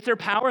 is there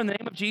power in the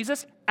name of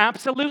Jesus?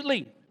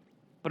 Absolutely.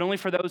 But only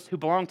for those who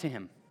belong to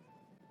him.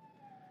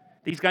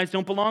 These guys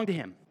don't belong to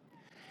him.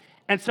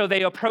 And so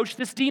they approach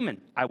this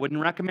demon. I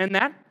wouldn't recommend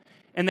that.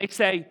 And they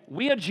say,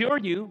 we adjure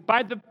you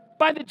by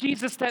the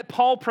Jesus that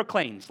Paul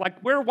proclaims.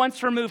 Like, we're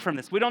once removed from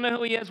this. We don't know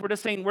who he is. We're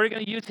just saying we're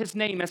going to use his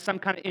name as some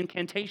kind of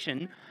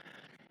incantation.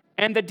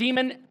 And the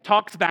demon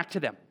talks back to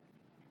them.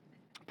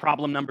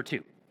 Problem number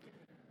 2.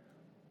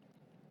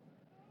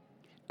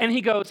 And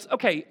he goes,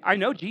 okay, I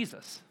know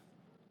Jesus.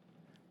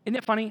 Isn't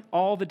it funny?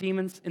 All the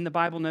demons in the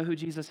Bible know who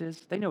Jesus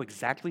is. They know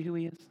exactly who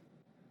he is.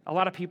 A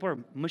lot of people are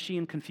mushy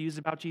and confused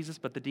about Jesus,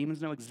 but the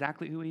demons know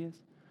exactly who he is.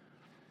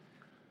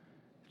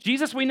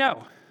 Jesus we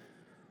know.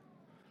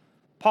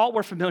 Paul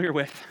we're familiar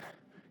with.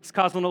 He's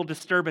causing a little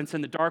disturbance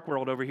in the dark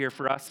world over here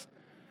for us.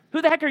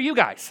 Who the heck are you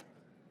guys?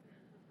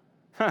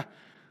 Huh.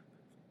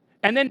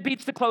 And then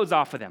beats the clothes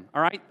off of them,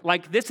 all right?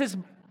 Like, this is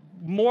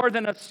more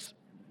than a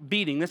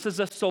beating. This is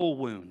a soul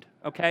wound,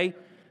 okay?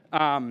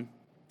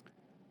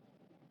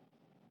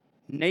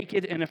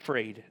 Naked and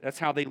afraid. That's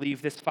how they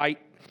leave this fight.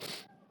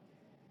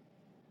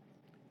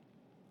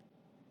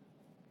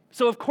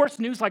 So, of course,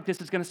 news like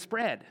this is going to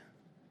spread.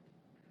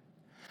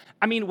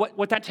 I mean,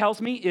 what that tells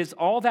me is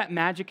all that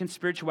magic and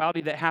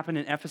spirituality that happened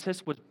in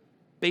Ephesus was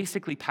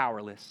basically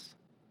powerless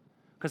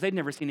because they'd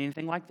never seen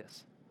anything like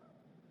this.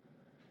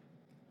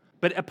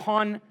 But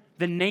upon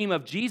the name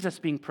of Jesus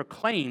being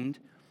proclaimed,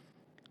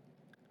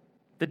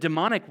 the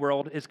demonic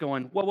world is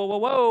going,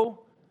 whoa,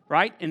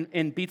 right?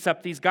 And beats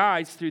up these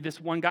guys through this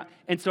one guy.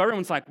 And so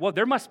everyone's like, well,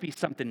 there must be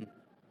something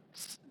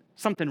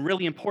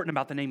really important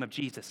about the name of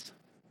Jesus.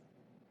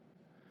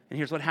 And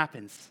here's what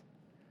happens.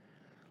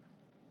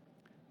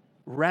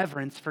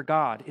 Reverence for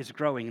God is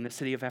growing in the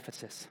city of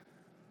Ephesus.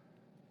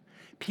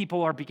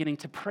 People are beginning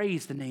to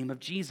praise the name of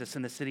Jesus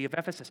in the city of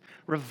Ephesus.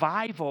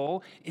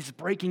 Revival is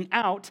breaking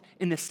out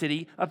in the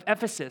city of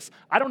Ephesus.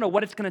 I don't know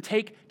what it's going to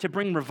take to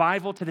bring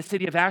revival to the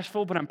city of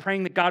Asheville, but I'm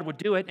praying that God would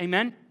do it.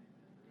 Amen?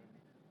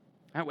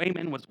 That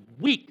amen was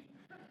weak.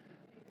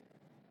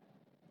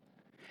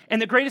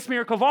 And the greatest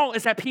miracle of all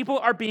is that people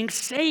are being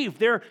saved.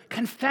 They're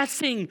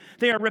confessing,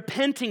 they are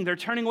repenting, they're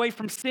turning away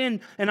from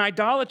sin and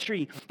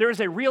idolatry. There is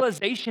a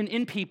realization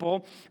in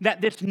people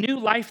that this new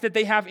life that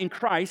they have in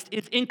Christ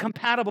is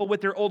incompatible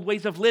with their old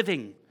ways of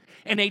living,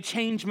 and a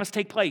change must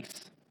take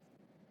place.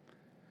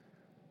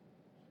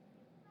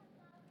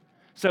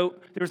 So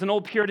there was an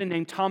old Puritan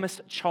named Thomas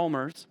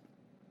Chalmers,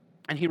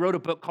 and he wrote a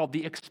book called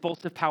The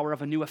Expulsive Power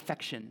of a New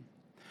Affection.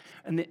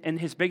 And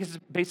his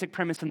basic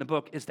premise in the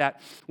book is that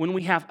when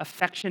we have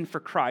affection for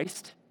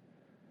Christ,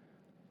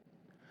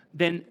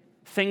 then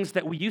things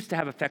that we used to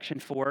have affection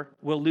for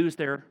will lose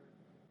their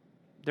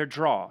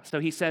draw.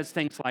 So he says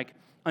things like,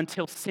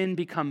 until sin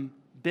become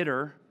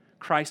bitter,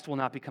 Christ will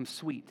not become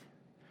sweet.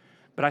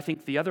 But I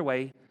think the other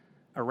way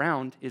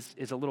around is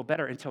a little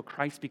better. Until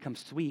Christ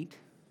becomes sweet,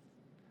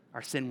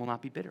 our sin will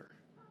not be bitter,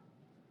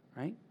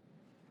 right?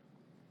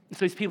 And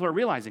so these people are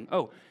realizing,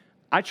 oh,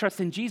 I trust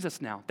in Jesus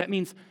now. That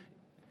means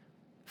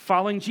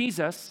following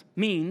Jesus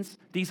means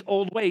these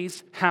old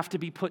ways have to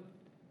be put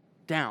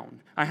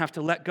down. I have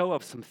to let go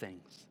of some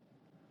things.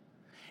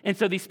 And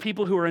so these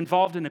people who are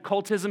involved in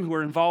occultism, who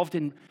are involved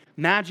in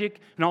magic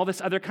and all this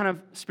other kind of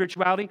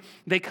spirituality,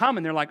 they come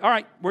and they're like, all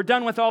right, we're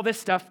done with all this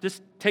stuff.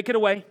 Just take it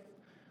away.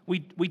 We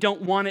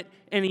don't want it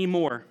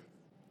anymore.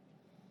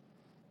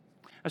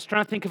 I was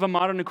trying to think of a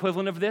modern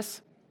equivalent of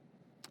this,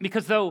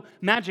 because though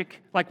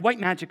magic, like white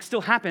magic,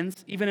 still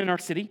happens even in our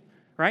city,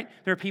 right?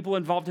 There are people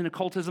involved in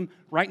occultism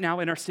right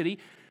now in our city,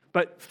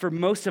 but for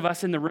most of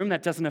us in the room,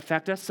 that doesn't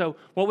affect us. So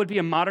what would be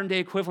a modern day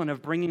equivalent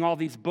of bringing all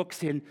these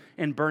books in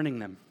and burning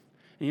them?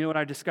 And you know what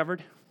I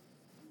discovered?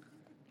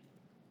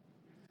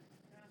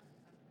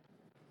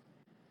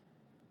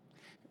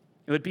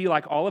 It would be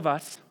like all of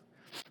us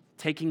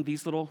taking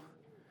these little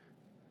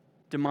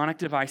demonic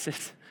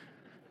devices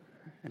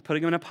and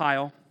putting them in a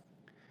pile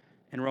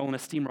and rolling a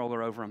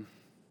steamroller over them.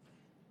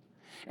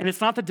 And it's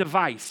not the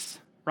device,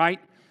 right?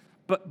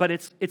 But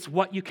it's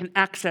what you can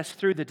access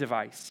through the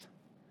device.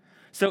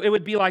 So it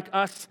would be like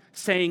us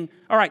saying,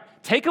 all right,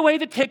 take away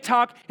the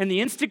TikTok and the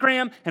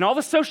Instagram and all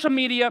the social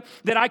media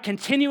that I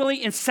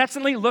continually,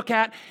 incessantly look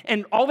at,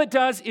 and all it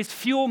does is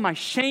fuel my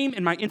shame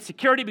and my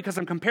insecurity because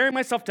I'm comparing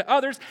myself to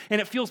others,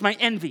 and it fuels my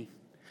envy.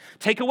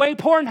 Take away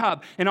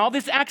Pornhub and all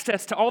this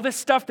access to all this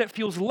stuff that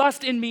fuels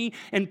lust in me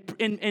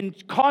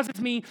and causes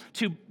me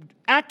to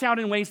act out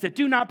in ways that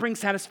do not bring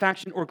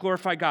satisfaction or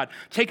glorify God.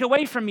 Take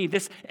away from me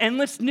this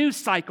endless news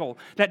cycle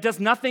that does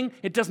nothing.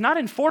 It does not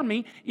inform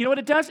me. You know what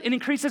it does? It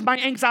increases my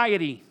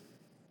anxiety.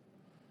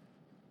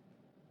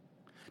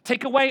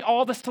 Take away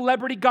all the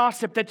celebrity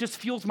gossip that just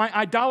fuels my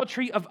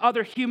idolatry of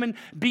other human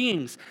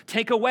beings.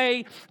 Take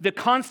away the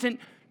constant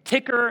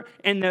ticker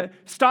and the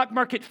stock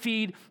market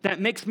feed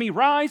that makes me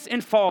rise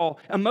and fall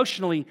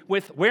emotionally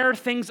with where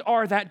things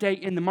are that day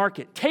in the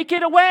market. Take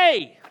it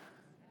away.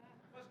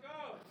 Let's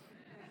go.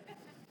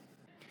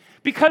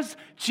 Because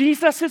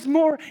Jesus is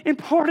more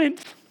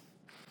important.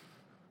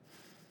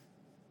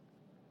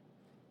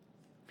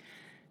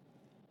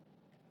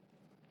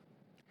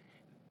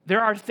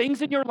 There are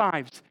things in your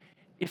lives,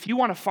 if you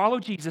want to follow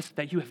Jesus,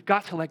 that you have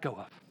got to let go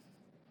of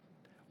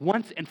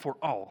once and for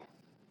all.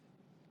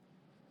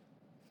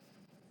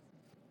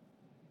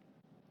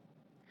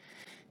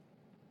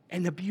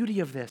 And the beauty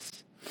of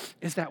this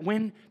is that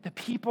when the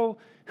people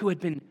who had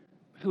been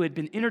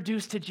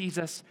introduced to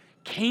Jesus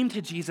came to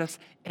Jesus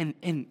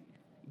and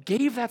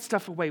gave that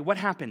stuff away, what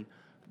happened?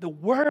 The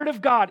word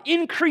of God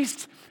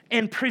increased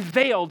and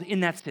prevailed in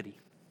that city.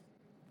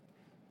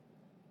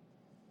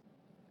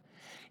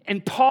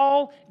 And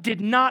Paul did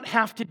not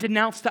have to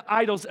denounce the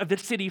idols of the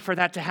city for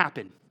that to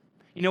happen.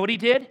 You know what he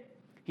did?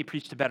 He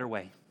preached a better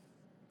way.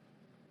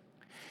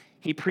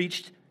 He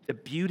preached the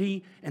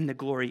beauty and the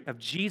glory of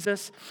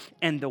Jesus,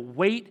 and the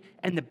weight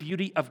and the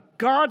beauty of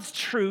God's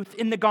truth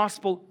in the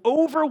gospel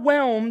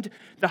overwhelmed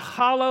the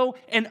hollow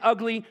and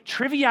ugly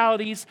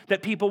trivialities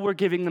that people were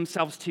giving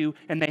themselves to,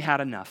 and they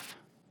had enough.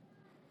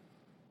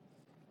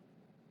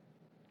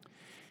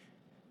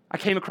 I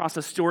came across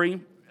a story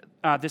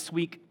this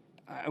week.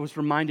 I was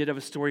reminded of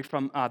a story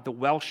from the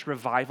Welsh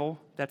revival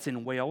that's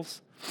in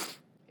Wales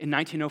in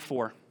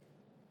 1904.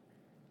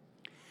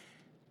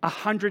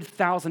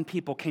 100,000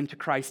 people came to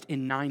Christ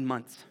in 9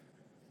 months.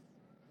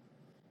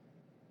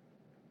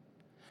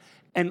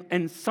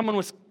 And someone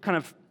was kind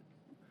of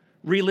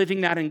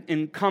reliving that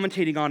and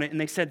commentating on it,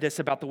 and they said this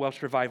about the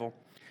Welsh revival.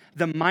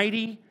 The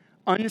mighty,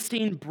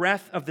 unseen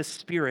breath of the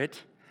Spirit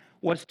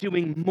was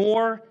doing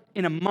more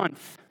in a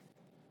month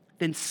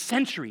than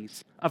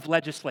centuries of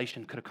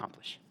legislation could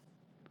accomplish.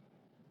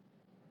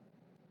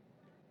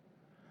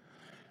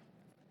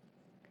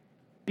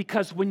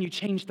 Because when you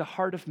change the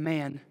heart of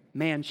man,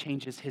 man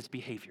changes his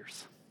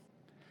behaviors.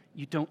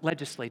 You don't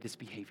legislate his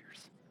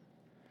behaviors.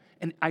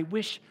 And I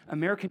wish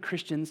American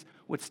Christians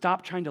would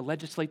stop trying to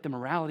legislate the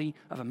morality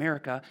of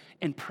America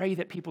and pray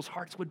that people's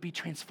hearts would be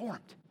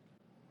transformed.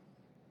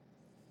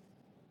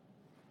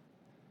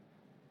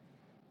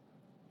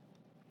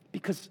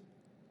 Because,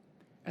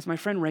 as my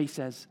friend Ray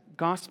says,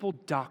 gospel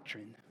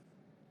doctrine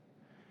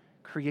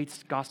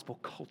creates gospel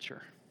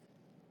culture.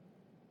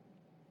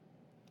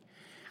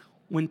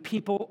 When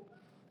people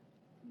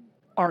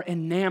are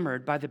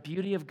enamored by the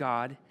beauty of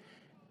God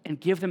and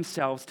give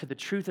themselves to the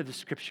truth of the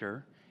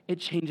Scripture, it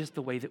changes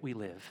the way that we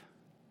live.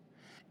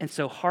 And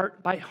so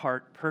heart by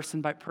heart,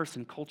 person by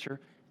person, culture,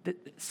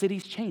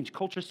 cities change,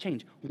 cultures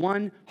change.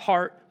 One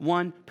heart,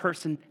 one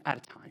person at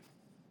a time.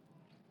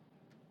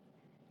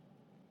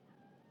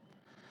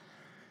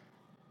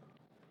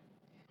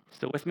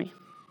 Still with me?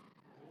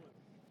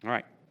 All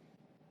right.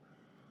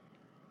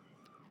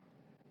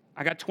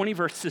 I got 20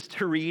 verses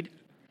to read.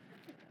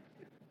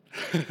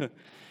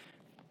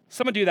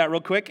 Someone do that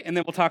real quick, and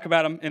then we'll talk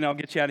about them, and I'll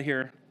get you out of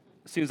here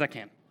as soon as I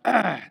can.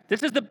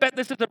 This is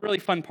the really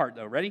fun part,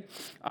 though. Ready?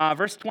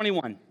 Verse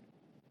 21.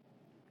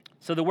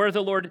 So the word of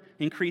the Lord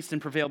increased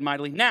and prevailed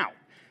mightily. Now,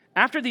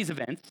 after these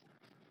events,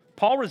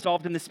 Paul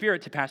resolved in the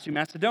Spirit to pass through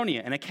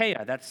Macedonia and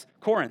Achaia, that's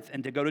Corinth,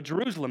 and to go to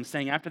Jerusalem,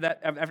 saying,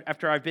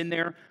 after I've been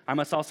there, I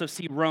must also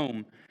see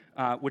Rome,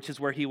 which is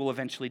where he will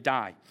eventually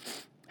die.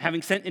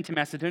 Having sent into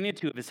Macedonia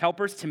 2 of his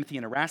helpers, Timothy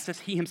and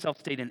Erastus, he himself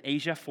stayed in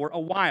Asia for a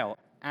while.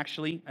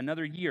 Actually,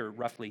 another year,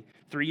 roughly.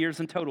 3 years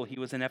in total, he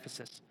was in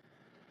Ephesus.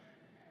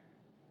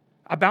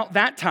 About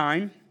that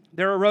time,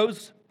 there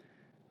arose,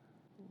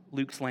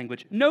 Luke's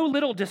language, no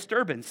little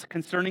disturbance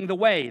concerning the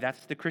way,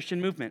 that's the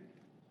Christian movement,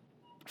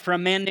 for a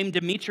man named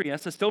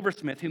Demetrius, a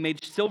silversmith, who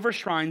made silver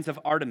shrines of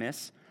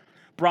Artemis,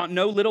 brought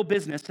no little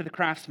business to the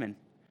craftsmen.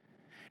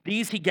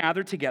 These he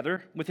gathered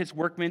together with the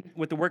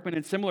workmen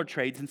in similar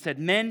trades, and said,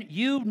 "Men,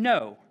 you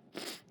know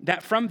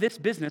that from this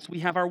business we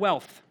have our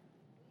wealth."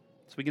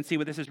 So we can see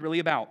what this is really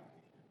about.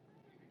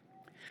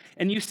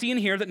 And you see in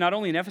here that not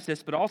only in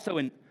Ephesus, but also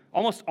in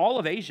almost all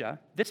of Asia,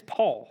 this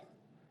Paul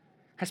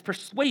has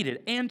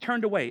persuaded and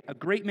turned away a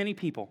great many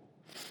people,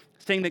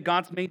 saying that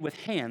gods made with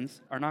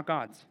hands are not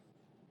gods.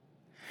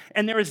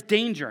 And there is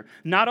danger,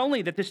 not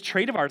only that this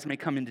trade of ours may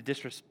come into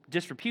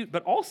disrepute,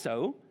 but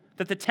also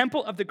that the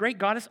temple of the great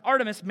goddess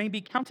Artemis may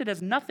be counted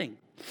as nothing,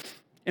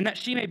 and that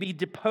she may be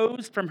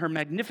deposed from her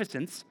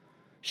magnificence,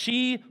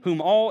 she whom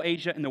all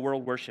Asia and the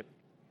world worship.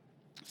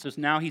 So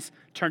now he's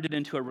turned it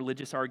into a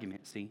religious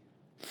argument, see?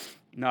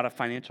 Not a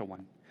financial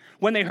one.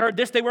 When they heard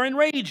this, they were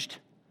enraged,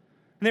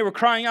 and they were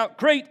crying out,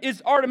 "Great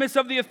is Artemis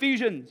of the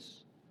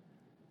Ephesians!"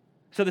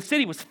 So the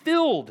city was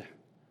filled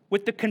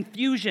with the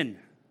confusion,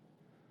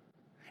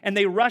 and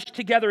they rushed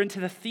together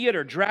into the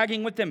theater,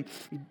 dragging with them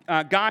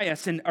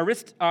Gaius and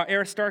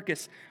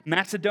Aristarchus,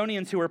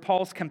 Macedonians who were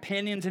Paul's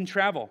companions in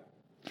travel.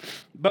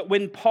 But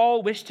when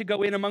Paul wished to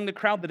go in among the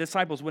crowd, the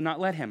disciples would not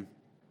let him.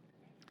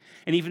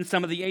 And even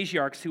some of the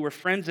Asiarchs who were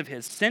friends of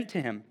his sent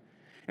to him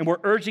and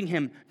were urging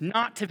him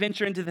not to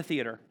venture into the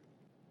theater.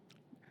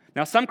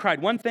 Now some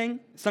cried one thing,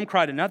 some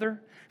cried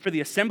another, for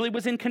the assembly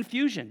was in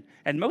confusion,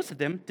 and most of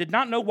them did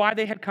not know why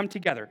they had come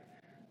together.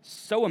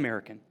 So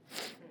American.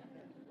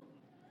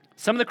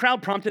 Some of the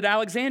crowd prompted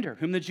Alexander,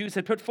 whom the Jews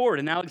had put forward,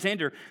 and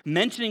Alexander,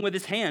 mentioning with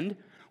his hand,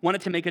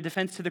 wanted to make a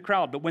defense to the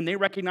crowd. But when they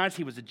recognized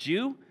he was a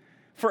Jew,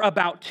 for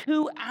about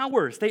 2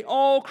 hours, they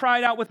all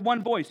cried out with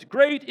one voice,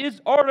 "Great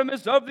is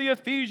Artemis of the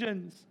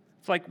Ephesians."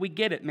 It's like, we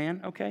get it,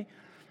 man, okay?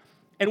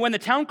 And when the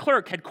town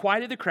clerk had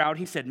quieted the crowd,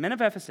 he said, "Men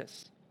of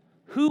Ephesus,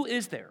 who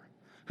is there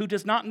who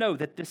does not know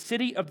that the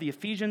city of the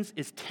Ephesians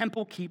is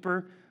temple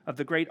keeper of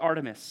the great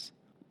Artemis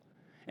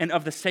and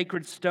of the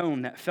sacred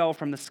stone that fell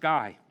from the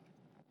sky?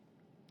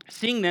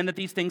 Seeing then that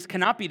these things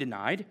cannot be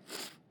denied,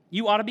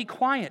 you ought to be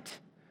quiet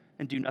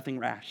and do nothing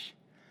rash.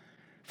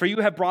 For you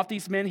have brought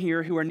these men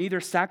here who are neither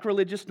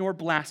sacrilegious nor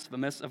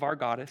blasphemous of our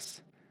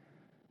goddess.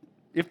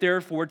 If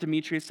therefore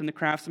Demetrius and the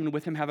craftsmen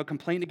with him have a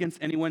complaint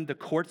against anyone, the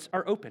courts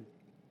are open,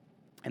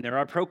 and there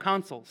are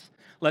proconsuls.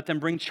 Let them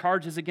bring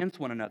charges against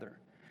one another.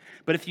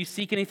 But if you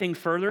seek anything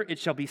further, it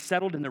shall be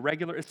settled in the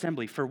regular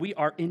assembly, for we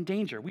are in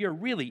danger, we are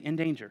really in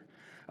danger,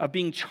 of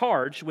being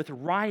charged with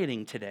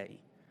rioting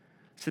today,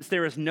 since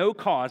there is no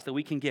cause that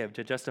we can give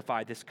to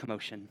justify this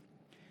commotion."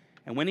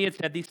 And when he had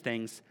said these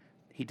things,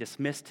 he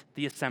dismissed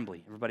the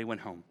assembly. Everybody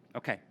went home.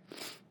 Okay.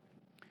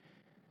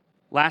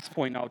 Last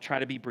point, and I'll try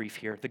to be brief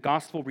here. The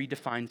gospel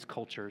redefines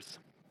cultures.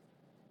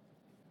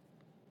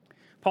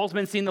 Paul's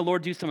been seeing the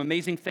Lord do some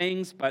amazing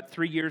things, but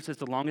 3 years is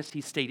the longest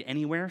he's stayed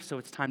anywhere, so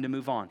it's time to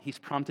move on. He's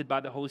prompted by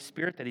the Holy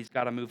Spirit that he's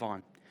got to move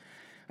on.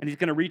 And he's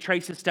going to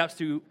retrace his steps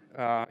through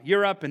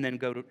Europe and then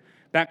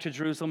back to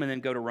Jerusalem and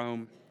then go to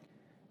Rome.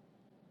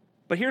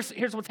 But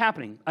here's what's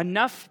happening.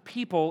 Enough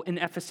people in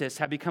Ephesus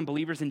have become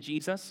believers in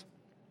Jesus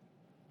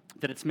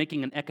that it's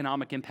making an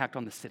economic impact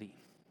on the city.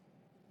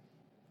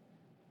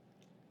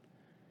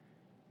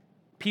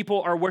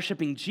 People are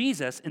worshiping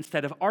Jesus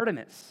instead of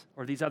Artemis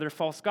or these other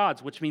false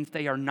gods, which means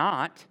they are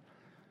not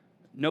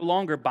no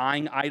longer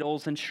buying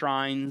idols and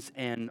shrines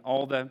and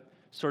all the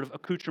sort of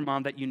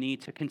accoutrement that you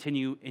need to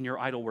continue in your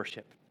idol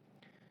worship.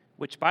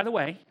 Which, by the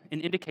way,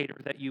 an indicator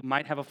that you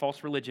might have a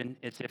false religion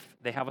is if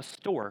they have a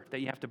store that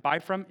you have to buy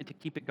from and to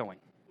keep it going.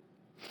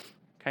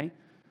 Okay?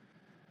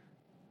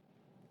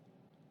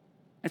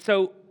 And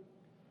so,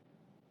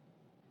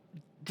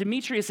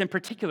 Demetrius in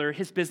particular,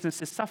 his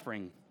business is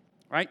suffering,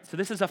 right? So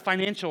this is a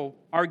financial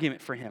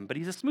argument for him, but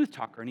he's a smooth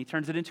talker, and he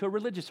turns it into a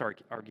religious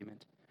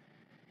argument.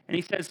 And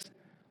he says,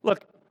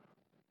 look,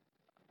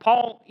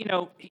 Paul,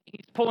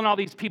 he's pulling all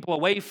these people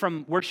away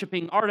from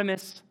worshiping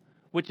Artemis,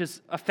 which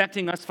is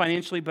affecting us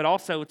financially, but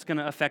also it's going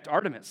to affect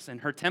Artemis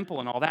and her temple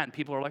and all that. And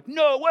people are like,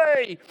 no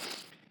way.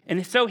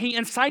 And so he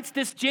incites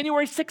this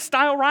January 6th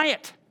style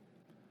riot.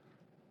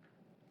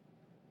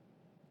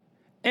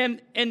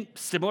 And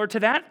similar to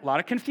that, a lot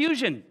of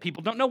confusion.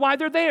 People don't know why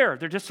they're there.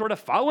 They're just sort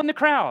of following the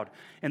crowd.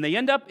 And they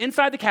end up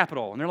inside the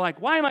Capitol. And they're like,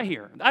 why am I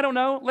here? I don't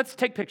know. Let's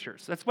take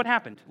pictures. That's what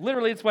happened.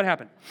 Literally, that's what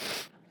happened.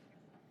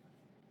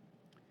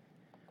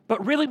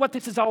 But really what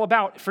this is all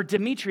about, for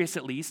Demetrius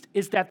at least,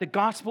 is that the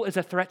gospel is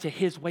a threat to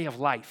his way of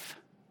life.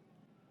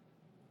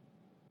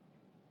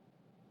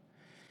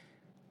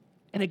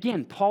 And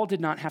again, Paul did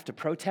not have to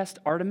protest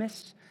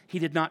Artemis. He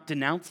did not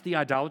denounce the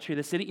idolatry of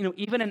the city.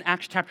 Even in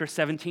Acts chapter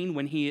 17,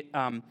 when he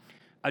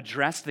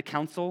addressed the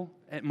council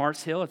at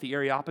Mars Hill at the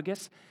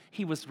Areopagus,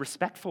 he was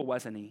respectful,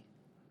 wasn't he?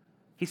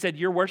 He said,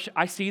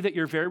 I see that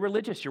you're very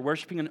religious. You're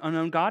worshiping an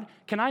unknown God.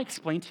 Can I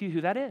explain to you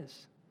who that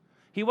is?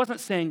 He wasn't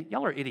saying,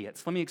 y'all are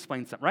idiots. Let me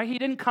explain something, right? He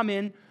didn't come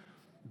in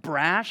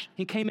brash.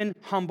 He came in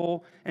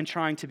humble and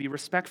trying to be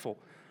respectful.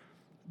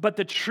 But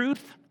the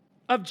truth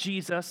of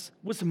Jesus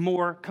was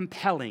more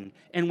compelling.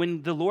 And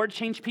when the Lord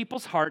changed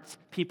people's hearts,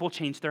 people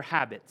changed their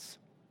habits.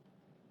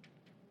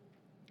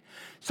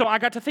 So I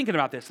got to thinking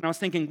about this, and I was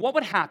thinking, what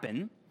would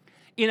happen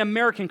in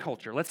American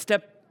culture? Let's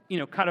step,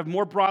 kind of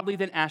more broadly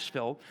than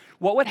Asheville.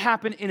 What would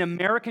happen in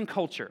American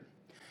culture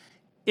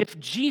if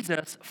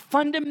Jesus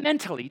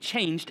fundamentally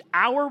changed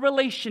our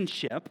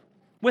relationship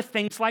with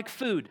things like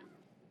food,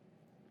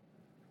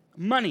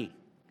 money,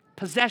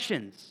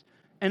 possessions,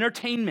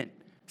 entertainment,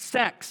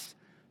 sex,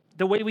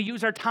 the way we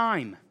use our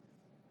time?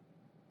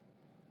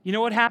 You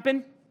know what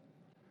happened?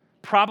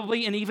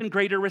 Probably an even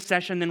greater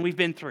recession than we've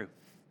been through.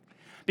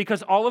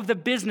 Because all of the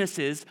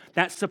businesses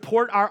that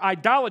support our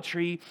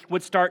idolatry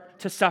would start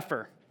to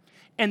suffer.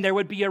 And there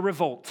would be a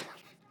revolt.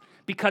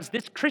 Because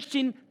this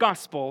Christian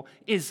gospel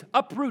is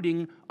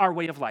uprooting our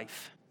way of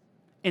life.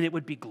 And it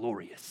would be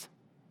glorious.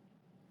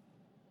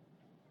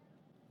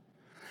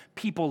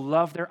 People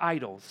love their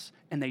idols,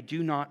 and they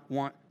do not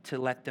want to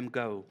let them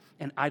go.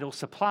 And idol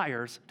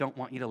suppliers don't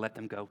want you to let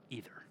them go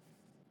either.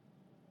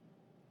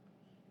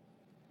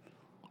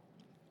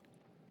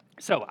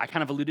 So, I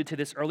kind of alluded to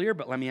this earlier,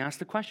 but let me ask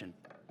the question.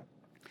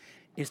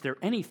 Is there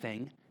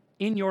anything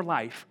in your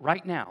life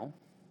right now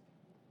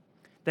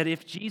that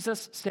if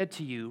Jesus said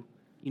to you,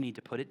 you need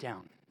to put it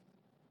down,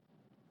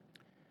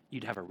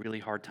 you'd have a really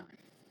hard time?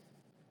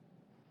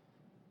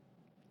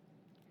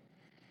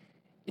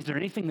 Is there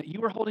anything that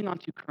you are holding on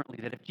to currently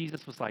that if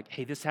Jesus was like,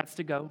 hey, this has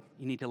to go,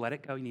 you need to let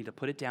it go, you need to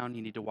put it down,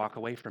 you need to walk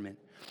away from it,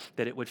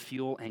 that it would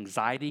fuel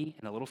anxiety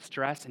and a little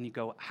stress, and you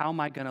go, how am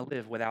I going to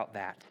live without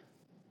that?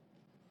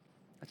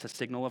 That's a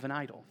signal of an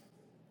idol.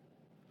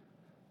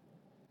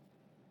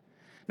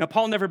 Now,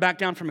 Paul never backed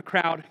down from a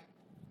crowd.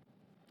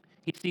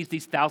 He sees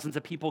these thousands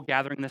of people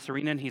gathering in this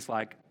arena, and he's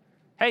like,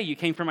 hey, you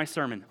came for my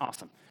sermon.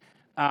 Awesome.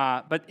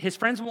 But his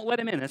friends won't let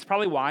him in. That's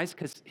probably wise,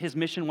 because his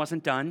mission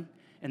wasn't done,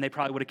 and they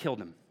probably would have killed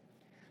him.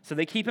 So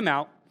they keep him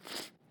out.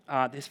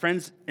 His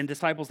friends and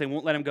disciples, they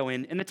won't let him go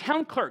in. And the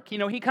town clerk,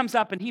 he comes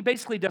up, and he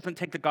basically doesn't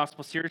take the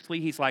gospel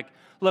seriously. He's like,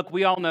 look,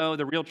 we all know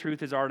the real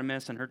truth is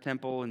Artemis and her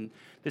temple, and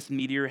this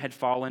meteor had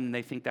fallen, and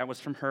they think that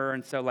was from her.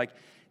 And so,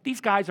 these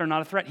guys are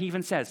not a threat. He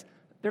even says,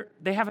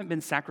 they haven't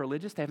been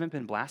sacrilegious. They haven't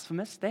been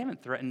blasphemous. They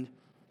haven't threatened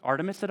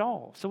Artemis at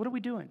all. So what are we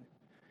doing?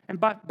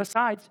 And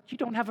besides, you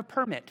don't have a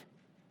permit.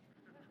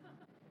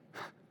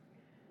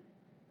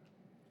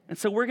 And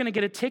so we're going to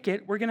get a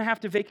ticket. We're going to have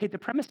to vacate the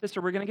premises,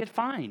 or we're going to get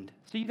fined.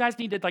 So you guys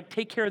need to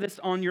take care of this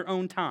on your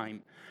own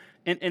time.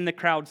 And the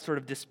crowd sort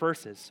of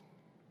disperses.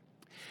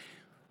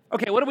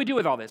 Okay, what do we do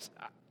with all this?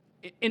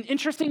 An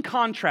interesting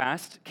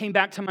contrast came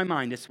back to my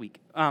mind this week.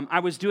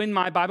 I was doing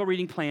my Bible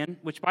reading plan,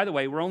 which, by the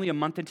way, we're only a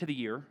month into the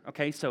year.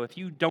 Okay, so if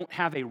you don't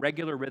have a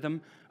regular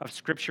rhythm of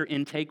scripture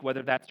intake,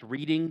 whether that's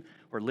reading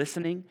or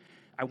listening,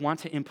 I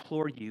want to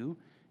implore you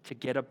to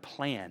get a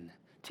plan,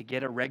 to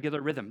get a regular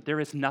rhythm. There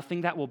is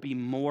nothing that will be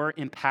more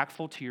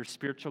impactful to your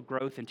spiritual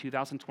growth in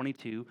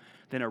 2022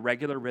 than a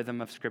regular rhythm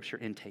of scripture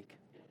intake.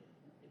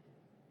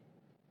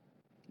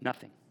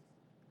 Nothing.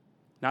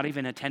 Not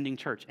even attending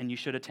church, and you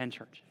should attend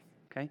church,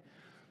 okay?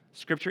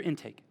 Scripture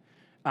intake.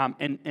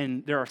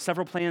 And there are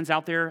several plans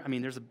out there. I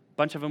mean, there's a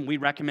bunch of them. We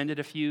recommended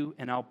a few,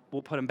 and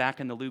we'll put them back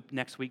in the loop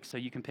next week so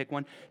you can pick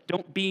one.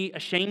 Don't be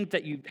ashamed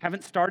that you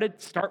haven't started.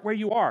 Start where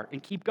you are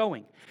and keep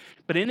going.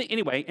 But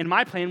anyway, in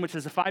my plan, which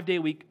is a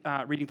 5-day-a-week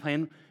reading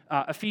plan,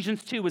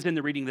 Ephesians 2 was in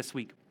the reading this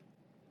week.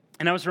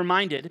 And I was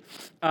reminded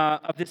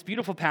of this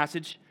beautiful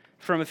passage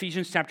from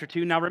Ephesians chapter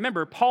 2. Now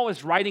remember, Paul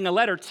is writing a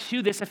letter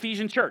to this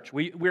Ephesian church.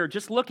 We're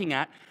just looking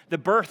at the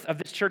birth of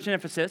this church in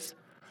Ephesus.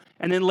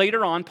 And then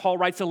later on, Paul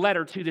writes a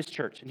letter to this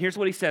church. And here's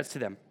what he says to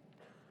them.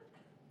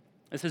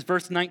 This is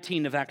verse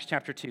 19 of Acts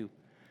chapter 2.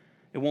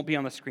 It won't be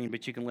on the screen,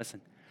 but you can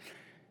listen.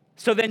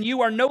 So then you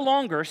are no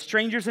longer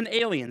strangers and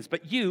aliens,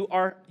 but you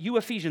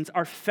Ephesians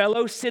are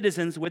fellow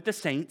citizens with the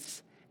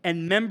saints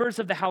and members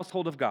of the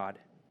household of God,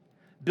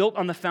 built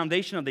on the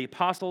foundation of the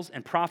apostles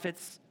and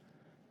prophets,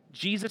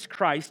 Jesus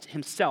Christ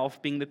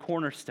himself being the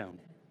cornerstone,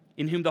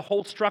 in whom the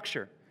whole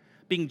structure,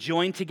 being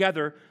joined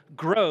together,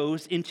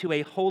 grows into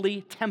a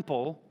holy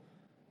temple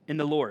in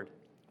the Lord.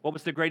 What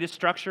was the greatest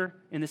structure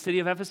in the city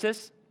of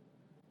Ephesus?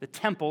 The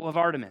temple of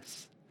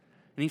Artemis.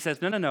 And he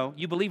says, no,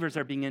 you believers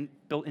are being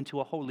built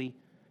into a holy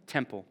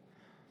temple.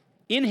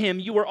 In him,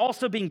 you are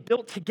also being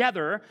built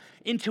together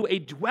into a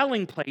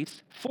dwelling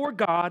place for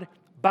God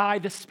by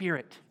the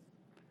Spirit.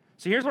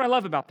 So here's what I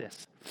love about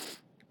this.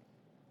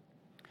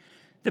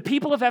 The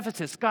people of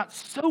Ephesus got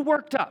so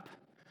worked up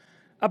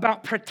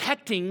about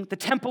protecting the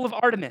temple of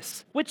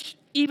Artemis, which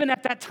even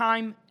at that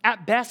time,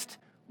 at best,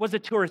 was a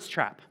tourist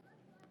trap.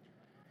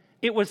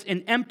 It was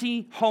an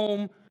empty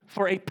home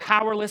for a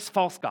powerless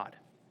false god.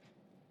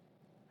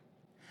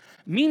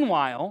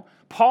 Meanwhile,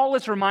 Paul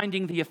is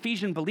reminding the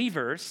Ephesian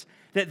believers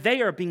that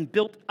they are being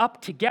built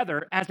up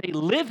together as a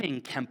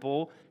living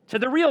temple to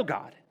the real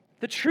God,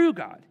 the true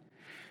God.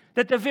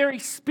 That the very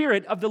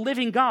Spirit of the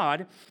living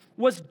God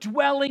was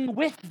dwelling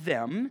with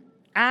them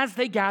as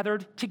they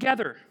gathered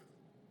together.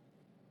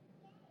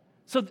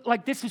 So,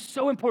 this is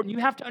so important. You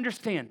have to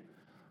understand.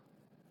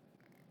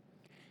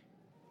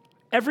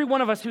 Every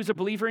one of us who's a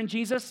believer in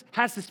Jesus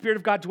has the Spirit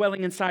of God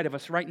dwelling inside of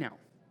us right now.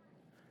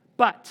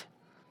 But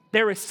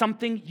there is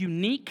something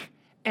unique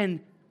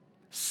and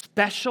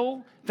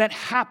special that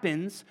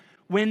happens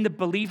when the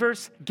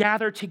believers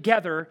gather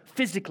together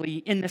physically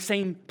in the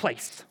same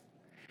place.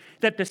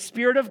 That the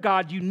Spirit of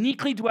God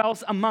uniquely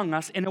dwells among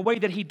us in a way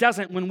that he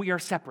doesn't when we are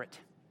separate.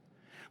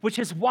 Which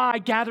is why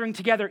gathering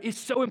together is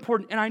so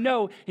important. And I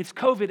know it's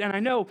COVID, and I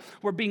know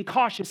we're being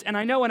cautious, and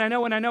I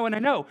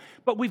know,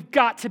 but we've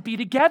got to be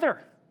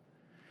together.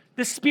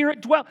 The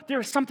Spirit dwells.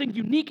 There is something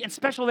unique and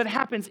special that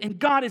happens, and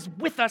God is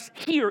with us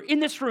here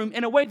in this room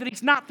in a way that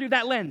he's not through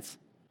that lens.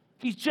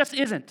 He just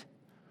isn't.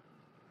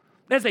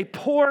 There's a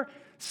poor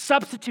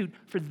substitute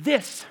for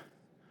this.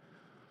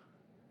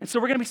 And so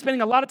we're going to be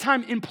spending a lot of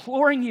time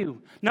imploring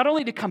you, not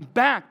only to come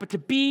back, but to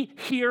be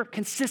here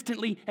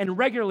consistently and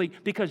regularly,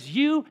 because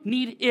you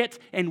need it,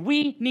 and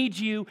we need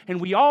you,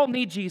 and we all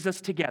need Jesus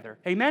together.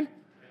 Amen?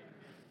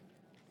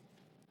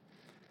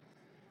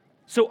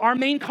 So our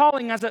main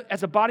calling as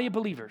a body of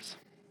believers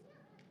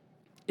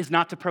is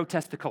not to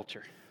protest the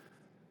culture.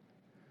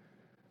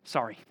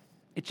 Sorry,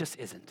 it just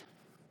isn't.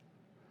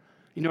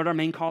 You know what our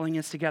main calling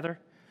is together?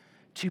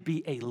 To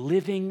be a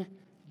living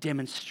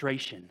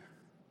demonstration.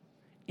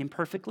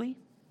 Imperfectly,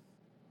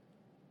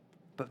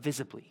 but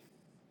visibly.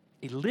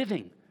 A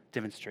living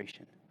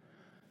demonstration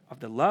of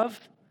the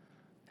love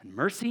and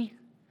mercy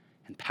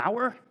and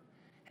power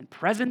and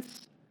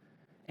presence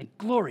and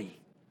glory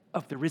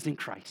of the risen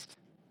Christ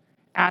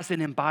as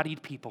an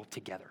embodied people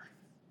together.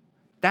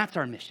 That's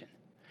our mission.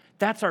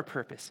 That's our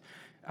purpose.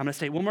 I'm going to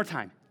say it one more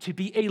time. To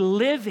be a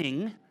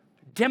living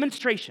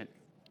demonstration,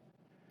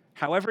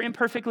 however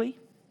imperfectly,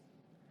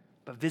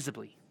 but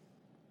visibly,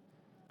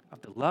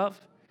 of the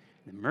love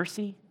and the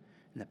mercy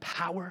and the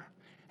power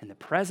and the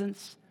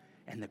presence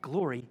and the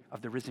glory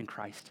of the risen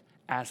Christ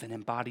as an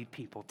embodied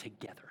people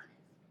together.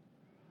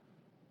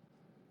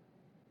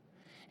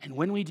 And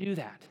when we do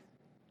that,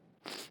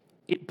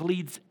 it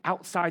bleeds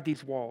outside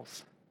these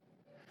walls.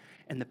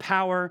 And the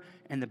power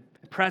and the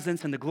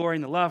presence and the glory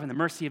and the love and the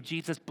mercy of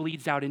Jesus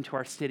bleeds out into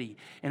our city.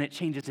 And it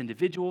changes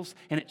individuals,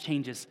 and it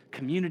changes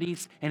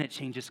communities, and it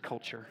changes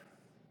culture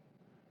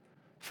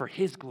for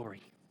his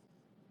glory.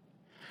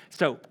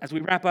 So, as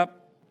we wrap up,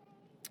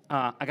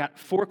 I got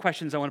 4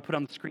 questions I want to put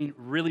on the screen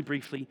really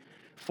briefly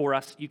for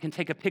us. You can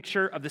take a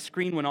picture of the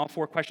screen when all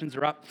 4 questions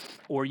are up,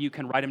 or you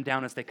can write them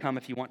down as they come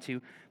if you want to.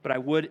 But I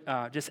would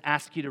just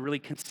ask you to really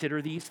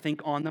consider these,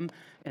 think on them,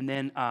 and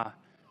then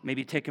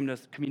maybe take them to a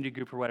community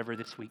group or whatever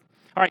this week.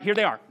 All right, here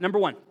they are. Number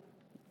 1,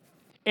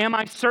 am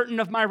I certain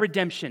of my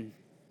redemption?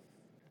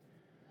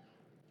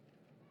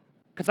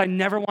 Because I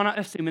never want to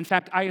assume. In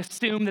fact, I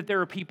assume that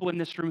there are people in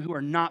this room who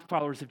are not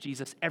followers of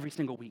Jesus every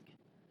single week.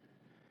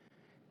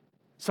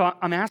 So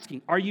I'm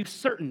asking, are you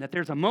certain that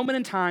there's a moment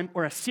in time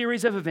or a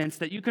series of events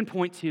that you can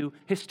point to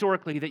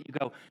historically that you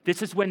go,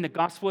 this is when the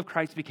gospel of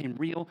Christ became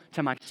real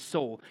to my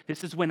soul.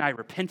 This is when I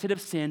repented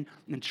of sin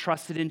and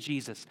trusted in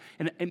Jesus.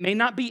 And it may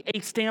not be a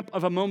stamp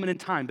of a moment in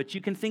time, but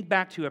you can think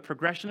back to a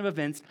progression of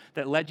events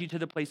that led you to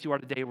the place you are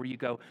today where you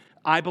go,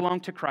 I belong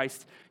to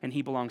Christ and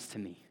he belongs to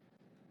me.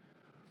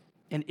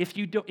 And if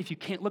you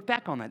can't look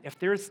back on that, if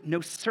there's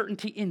no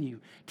certainty in you,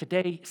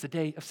 today is the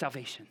day of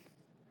salvation.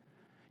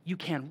 You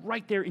can,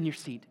 right there in your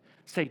seat,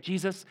 say,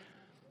 Jesus,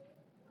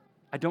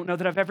 I don't know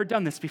that I've ever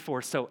done this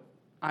before, so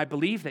I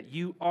believe that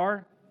you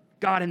are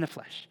God in the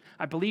flesh.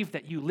 I believe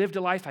that you lived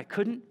a life I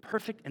couldn't,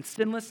 perfect and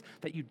sinless,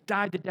 that you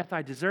died the death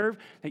I deserve,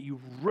 that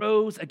you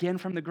rose again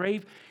from the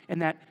grave,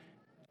 and that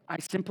I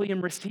simply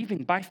am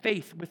receiving by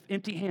faith with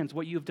empty hands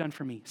what you have done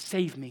for me.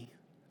 Save me.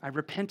 I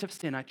repent of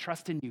sin. I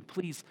trust in you.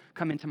 Please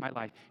come into my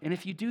life. And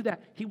if you do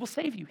that, he will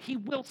save you. He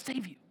will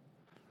save you.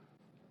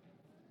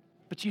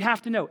 But you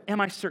have to know, am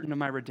I certain of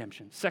my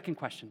redemption? Second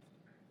question.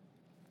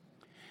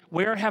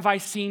 Where have I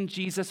seen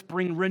Jesus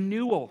bring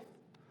renewal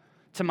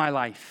to my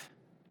life?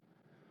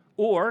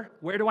 Or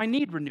where do I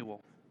need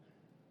renewal?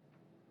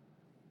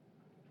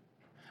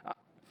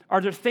 Are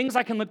there things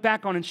I can look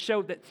back on and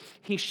show that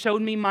he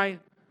showed me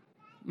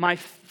my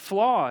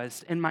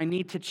flaws and my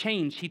need to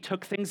change? He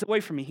took things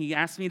away from me. He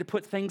asked me to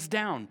put things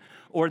down.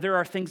 Or there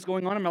are things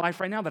going on in my life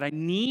right now that I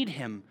need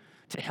him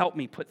to help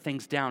me put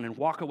things down and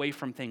walk away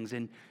from things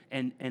and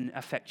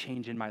affect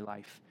change in my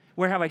life.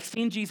 Where have I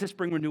seen Jesus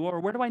bring renewal, or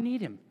where do I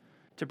need him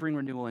to bring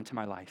renewal into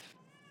my life?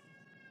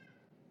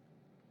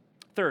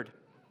 Third,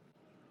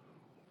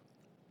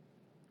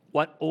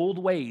 what old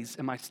ways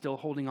am I still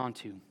holding on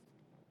to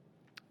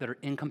that are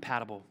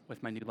incompatible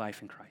with my new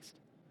life in Christ?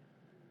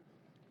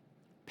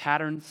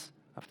 Patterns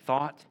of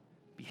thought,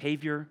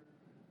 behavior,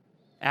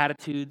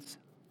 attitudes,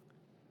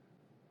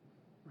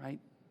 right?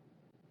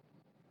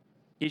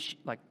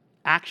 Like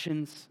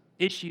actions,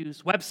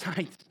 issues,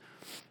 websites,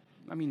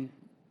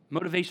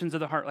 motivations of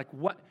the heart. Like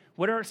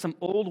what are some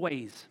old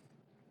ways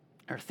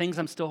or things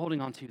I'm still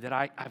holding on to that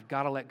I've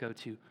got to let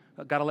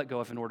go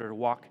of in order to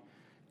walk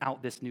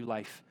out this new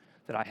life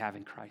that I have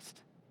in Christ?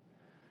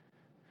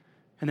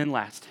 And then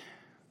last,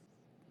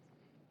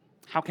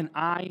 how can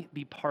I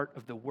be part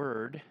of the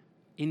word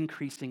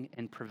increasing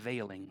and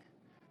prevailing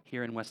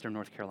here in Western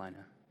North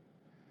Carolina?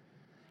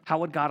 How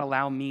would God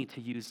allow me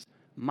to use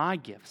my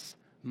gifts,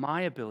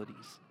 my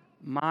abilities,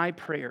 my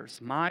prayers,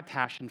 my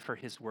passion for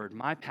his word,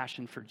 my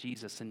passion for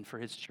Jesus and for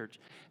his church?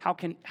 How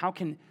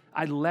can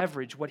I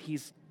leverage what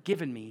he's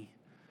given me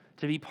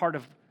to be part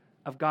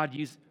of God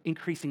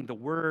increasing the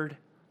word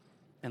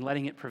and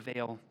letting it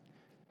prevail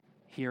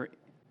here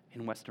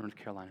in Western North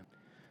Carolina?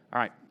 All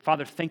right,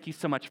 Father, thank you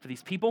so much for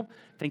these people.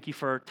 Thank you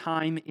for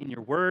time in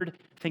your word.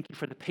 Thank you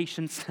for the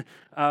patience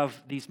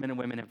of these men and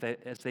women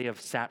as they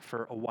have sat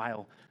for a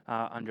while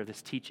under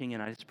this teaching.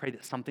 And I just pray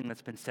that something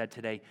that's been said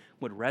today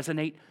would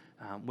resonate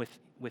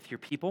with your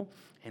people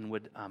and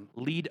would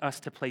lead us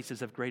to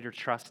places of greater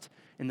trust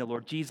in the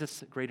Lord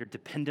Jesus, greater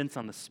dependence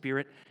on the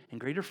Spirit, and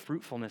greater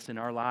fruitfulness in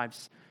our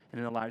lives and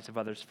in the lives of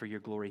others for your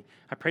glory.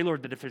 I pray,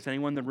 Lord, that if there's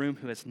anyone in the room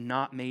who has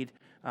not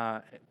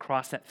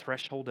crossed that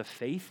threshold of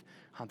faith,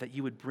 that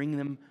you would bring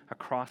them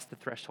across the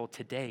threshold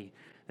today,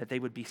 that they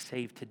would be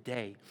saved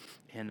today.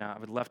 And I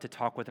would love to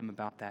talk with them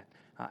about that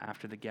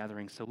after the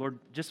gathering. So, Lord,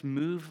 just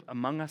move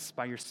among us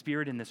by your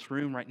Spirit in this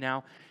room right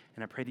now,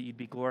 and I pray that you'd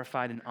be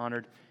glorified and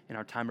honored in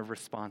our time of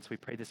response. We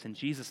pray this in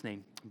Jesus'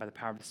 name, by the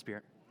power of the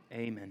Spirit.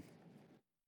 Amen.